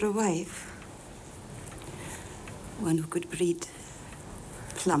for a wife. One who could breed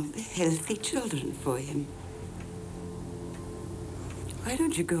plump, healthy children for him. Why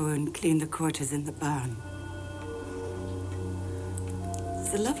don't you go and clean the quarters in the barn?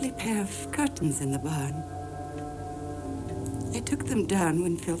 There's a lovely pair of curtains in the barn. I took them down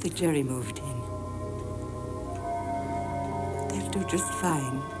when Filthy Jerry moved in. They'll do just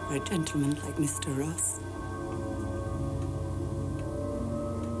fine for a gentleman like Mr. Ross.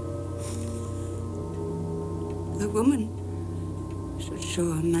 A woman should show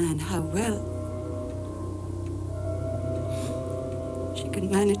a man how well she can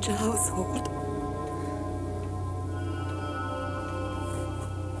manage a household.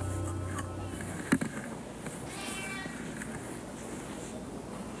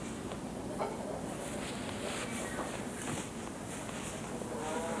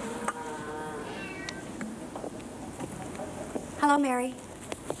 Hello, Mary.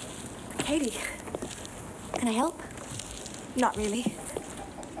 Katy, can I help? Not really.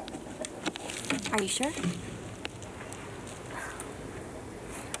 Are you sure?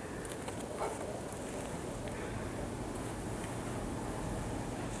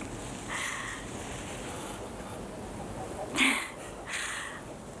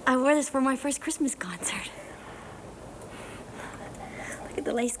 I wore this for my first Christmas concert. Look at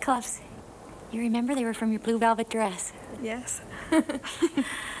the lace cuffs. You remember they were from your blue velvet dress? Yes.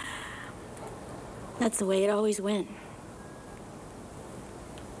 That's the way it always went.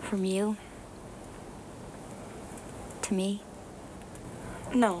 From you to me.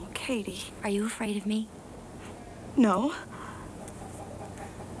 No, Katy. Are you afraid of me? No.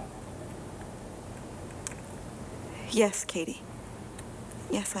 Yes, Katy.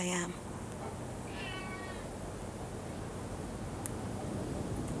 Yes, I am.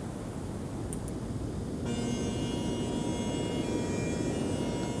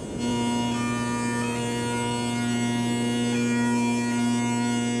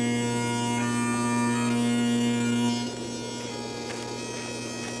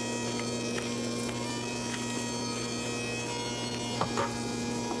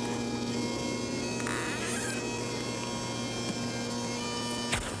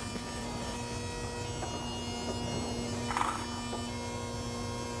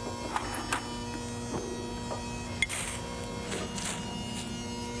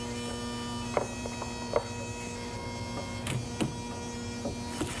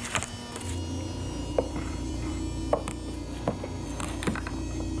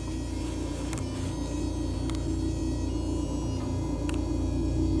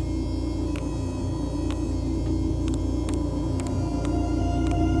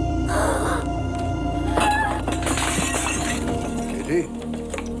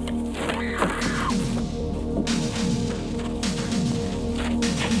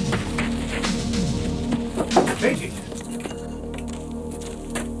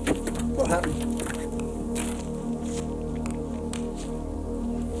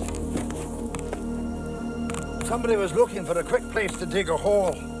 Somebody was looking for a quick place to dig a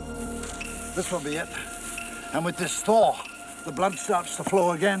hole. This will be it. And with this thaw, the blood starts to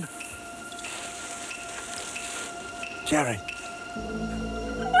flow again. Jerry.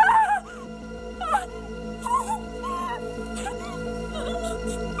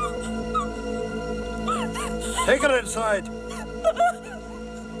 Take her inside.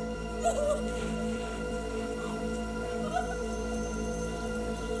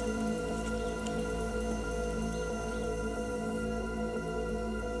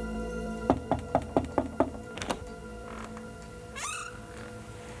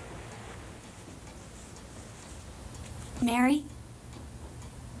 Mary?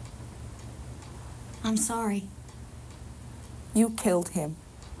 I'm sorry. You killed him.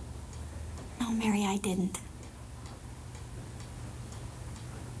 No, Mary, I didn't.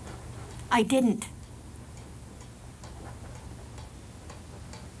 I didn't.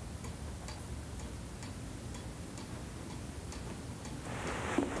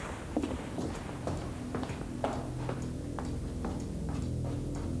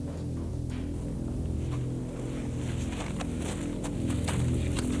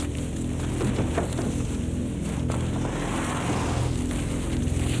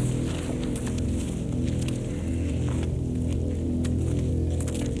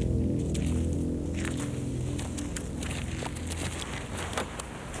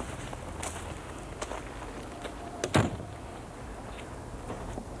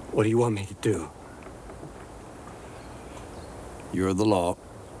 What do you want me to do? You're the law.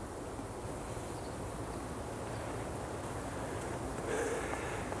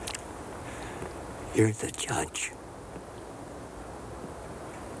 You're the judge.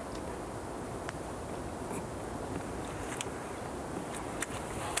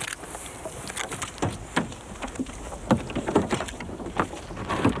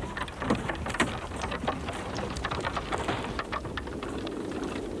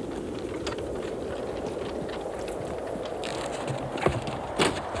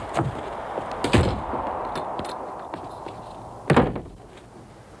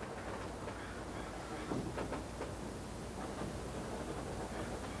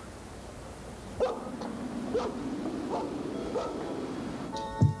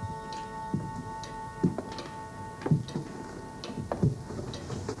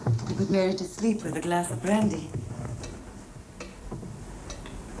 Put Mary to sleep with a glass of brandy.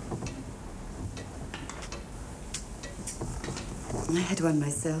 I had one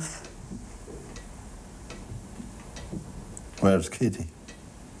myself. Where's Katy?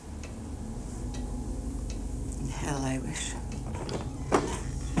 In hell, I wish.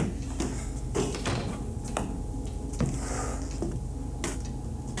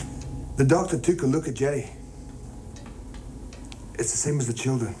 The doctor took a look at Jerry. It's the same as the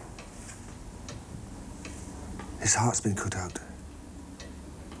children. His heart's been cut out.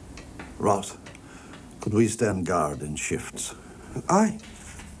 Rot. Could we stand guard in shifts? Aye.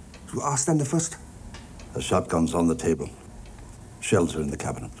 I'll stand the first. The shotgun's on the table. Shells are in the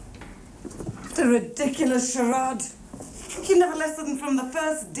cabinet. The ridiculous charade. You never listened from the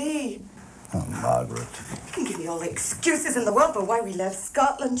first day. Oh, Margaret. You can give me all the excuses in the world for why we left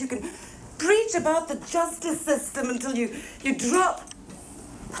Scotland. You can preach about the justice system until you drop.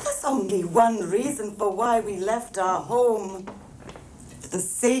 But there's only one reason for why we left our home. For the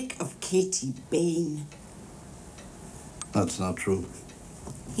sake of Katy Bane. That's not true.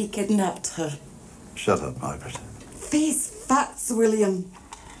 He kidnapped her. Shut up, Margaret. Face facts, William.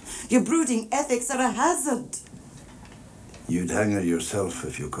 Your brooding ethics are a hazard. You'd hang her yourself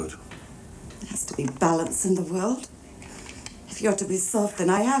if you could. There has to be balance in the world. If you're to be soft, then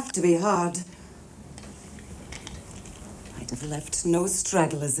I have to be hard. I'd have left no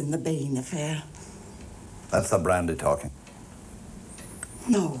stragglers in the Bane affair. That's the brandy talking.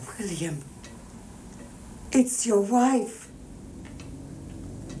 No, William. It's your wife.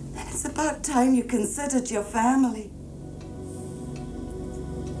 And it's about time you considered your family.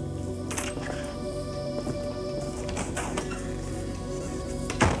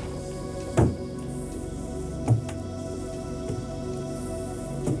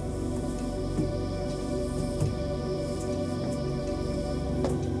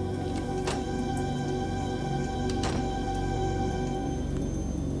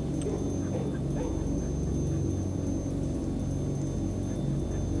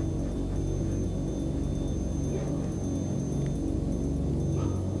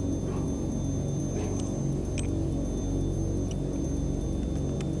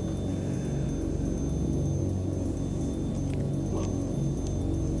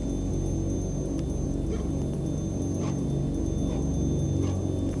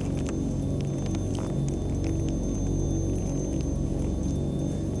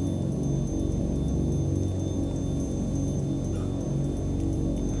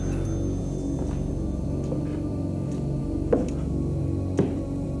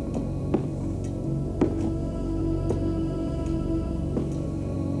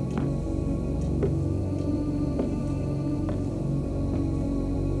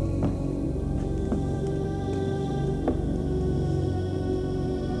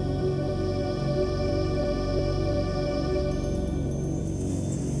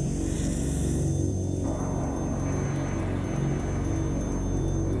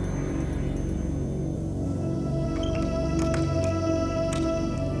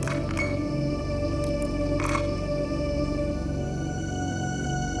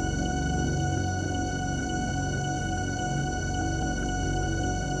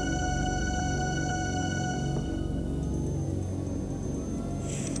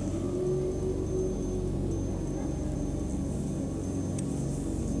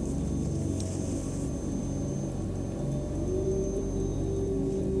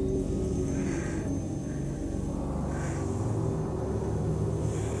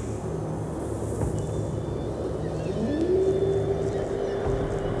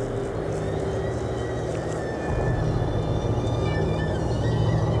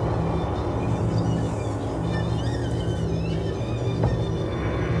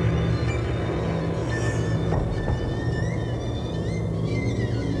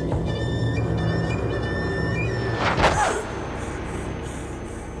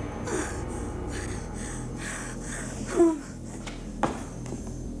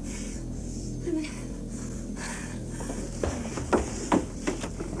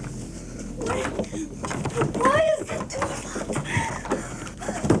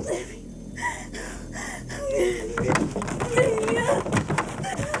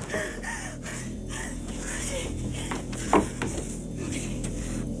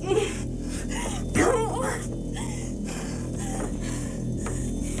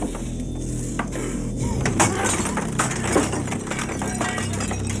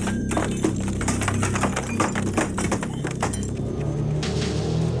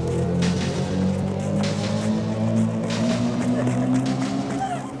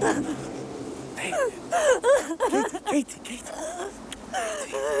 Hey. Katy.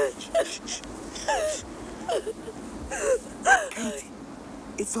 Katy,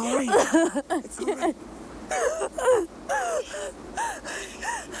 it's all right. It's all right.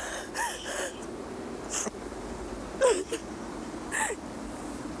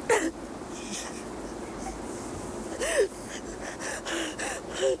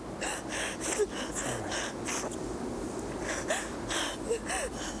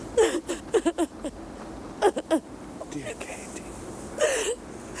 Dear Katy.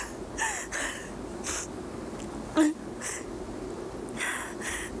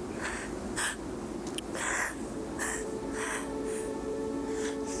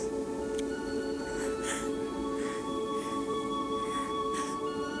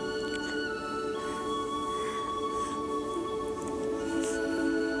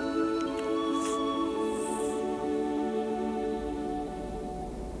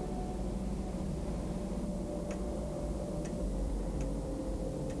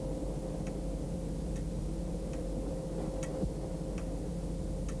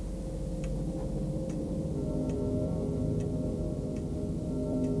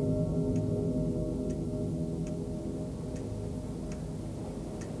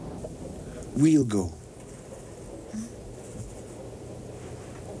 We'll go.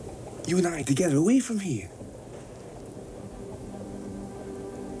 You and I together, away from here.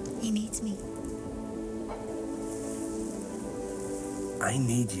 He needs me. I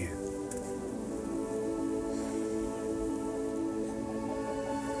need you.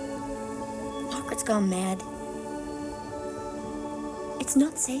 Margaret's gone mad. It's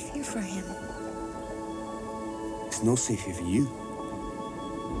not safe here for him. It's no safe here for you.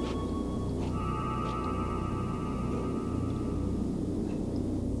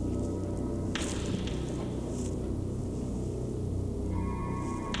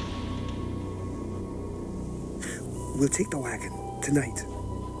 We'll take the wagon tonight.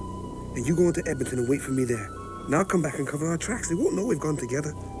 And you go into Edmonton and wait for me there. And I'll come back and cover our tracks. They won't know we've gone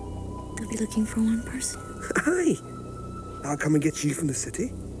together. They'll be looking for one person. Aye. I'll come and get you from the city.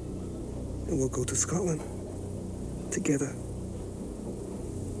 And we'll go to Scotland. Together.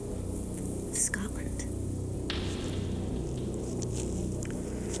 Scotland?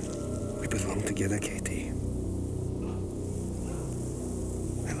 We belong together, Katy.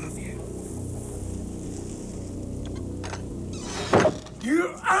 I love you.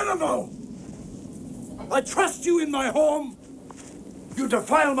 You animal! I trust you in my home. You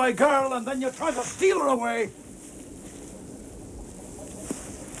defile my girl and then you try to steal her away.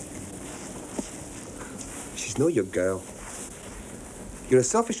 She's no your girl. You're a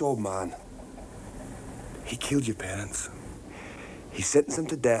selfish old man. He killed your parents. He sentenced them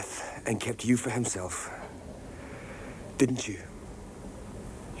to death and kept you for himself. Didn't you?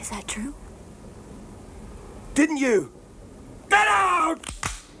 Is that true? Didn't you? Get out!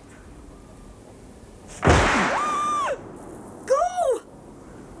 Go!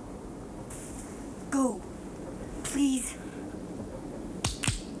 Go. Please.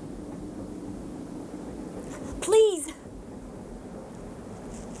 Please.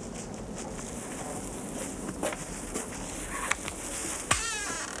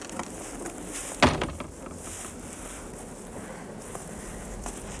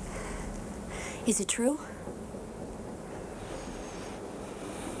 Is it true?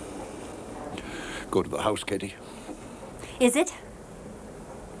 Go to the house, Katy. Is it?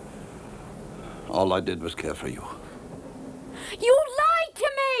 All I did was care for you. You lied to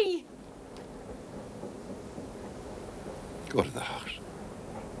me! Go to the house.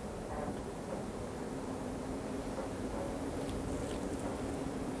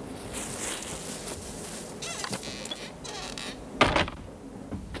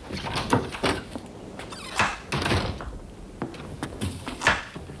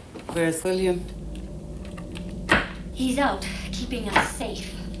 Where's William? He's out, keeping us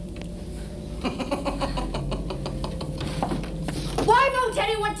safe. Why won't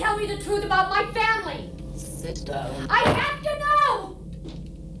anyone tell me the truth about my family? Sit down. I have to know!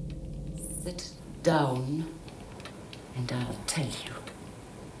 Sit down, and I'll tell you.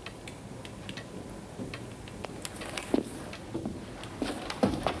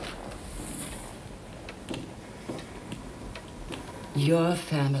 Your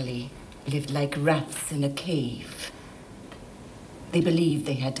family lived like rats in a cave. They believed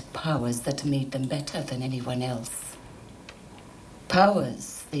they had powers that made them better than anyone else.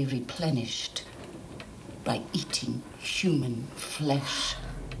 Powers they replenished by eating human flesh.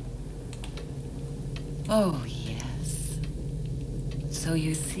 Oh, yes. So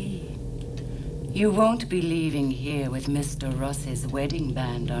you see, You won't be leaving here with Mr. Ross's wedding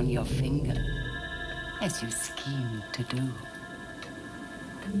band on your finger, as you schemed to do.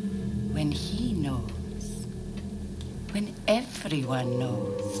 When he knows, when everyone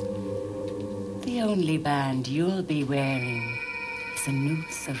knows, the only band you'll be wearing is a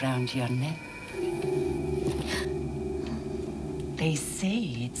noose around your neck. They say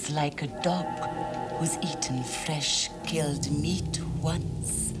it's like a dog who's eaten fresh, killed meat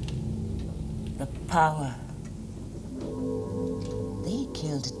once. The power. They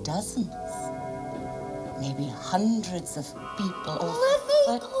killed dozens, maybe hundreds of people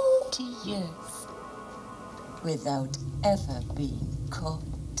over 30 years without ever being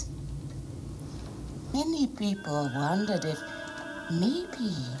caught. Many people wondered if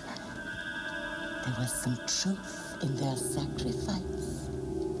maybe there was some truth in their sacrifice.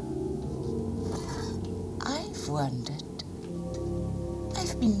 I've wondered.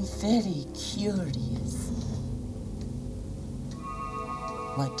 I've been very curious.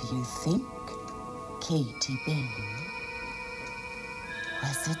 What do you think, Katy Bane?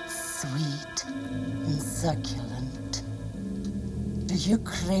 Was it sweet and succulent? Do you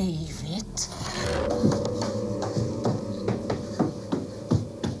crave it?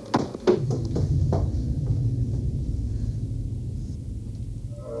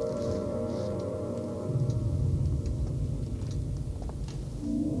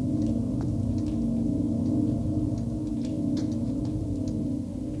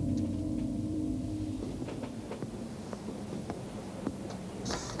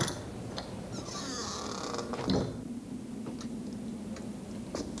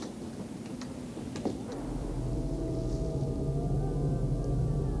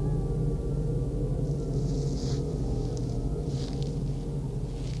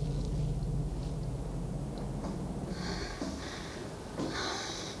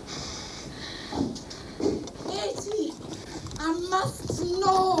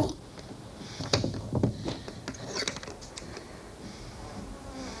 No!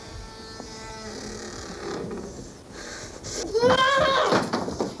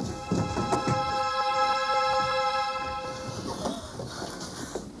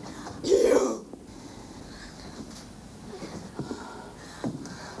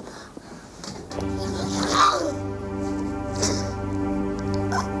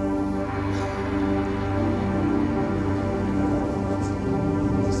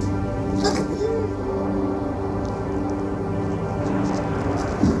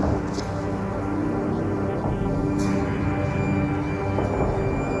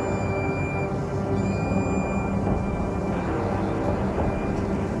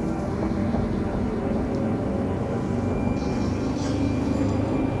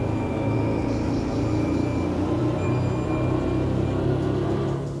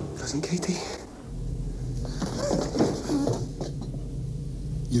 Katy.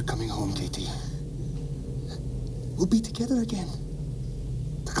 You're coming home, Katy. We'll be together again.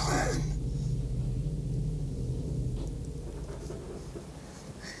 The clan.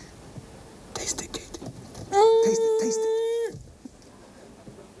 Taste it, Katy. Taste it, taste it.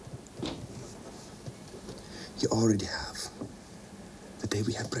 You already have. The day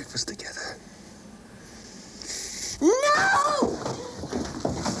we had breakfast together. No!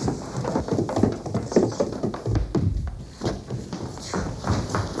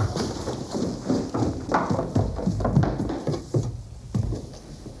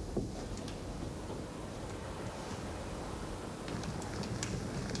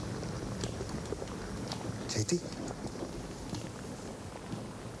 Katy?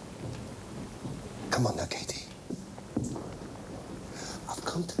 Come on now, Katy. I've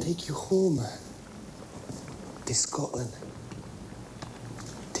come to take you home. To Scotland.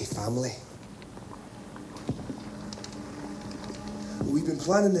 To family. We've been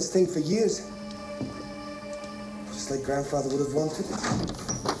planning this thing for years. Just like Grandfather would have wanted.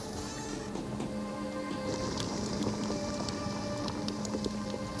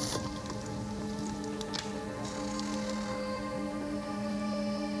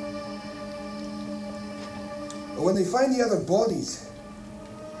 But when they find the other bodies,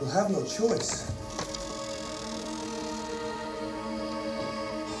 we'll have no choice.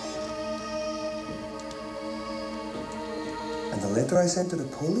 And the letter I sent to the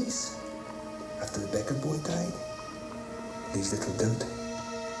police after the Becker boy died leaves little doubt.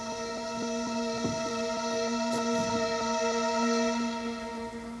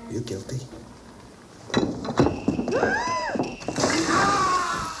 You're guilty.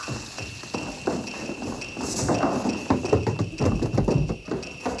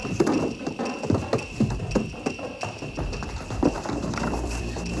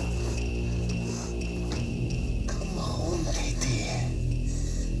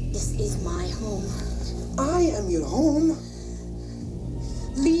 is my home. I am your home.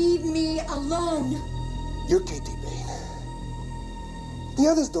 Leave me alone. You're Katy Bane. The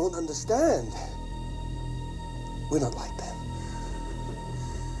others don't understand. We're not like them.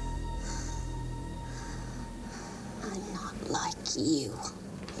 I'm not like you.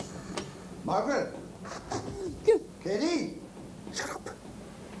 Margaret! Katy! Shut up.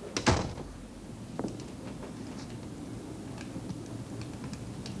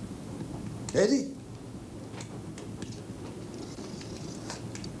 Katy?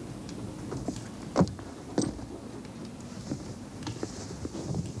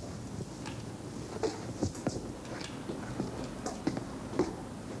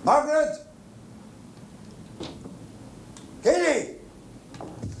 Margaret! Katy!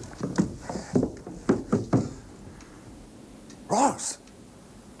 Ross!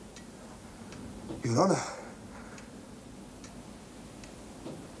 Your Honor.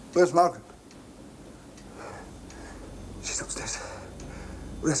 Where's Margaret? She's upstairs,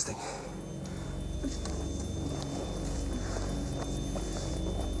 resting.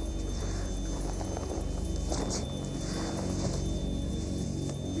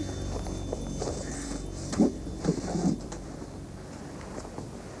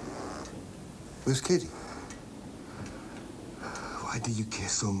 Where's Katy? Why do you care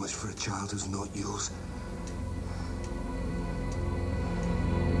so much for a child who's not yours?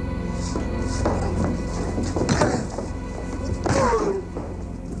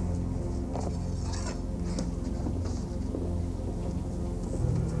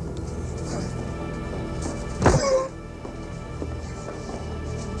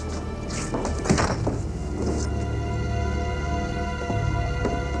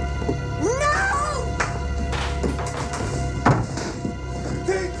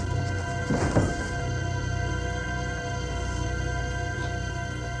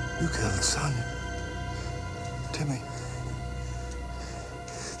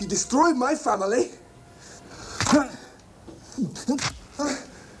 Destroyed my family. Now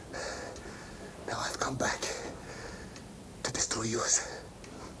I've come back to destroy yours.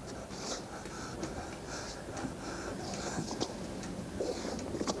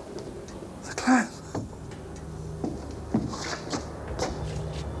 The clan.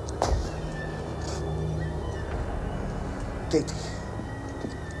 Katy,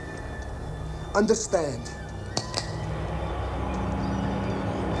 understand.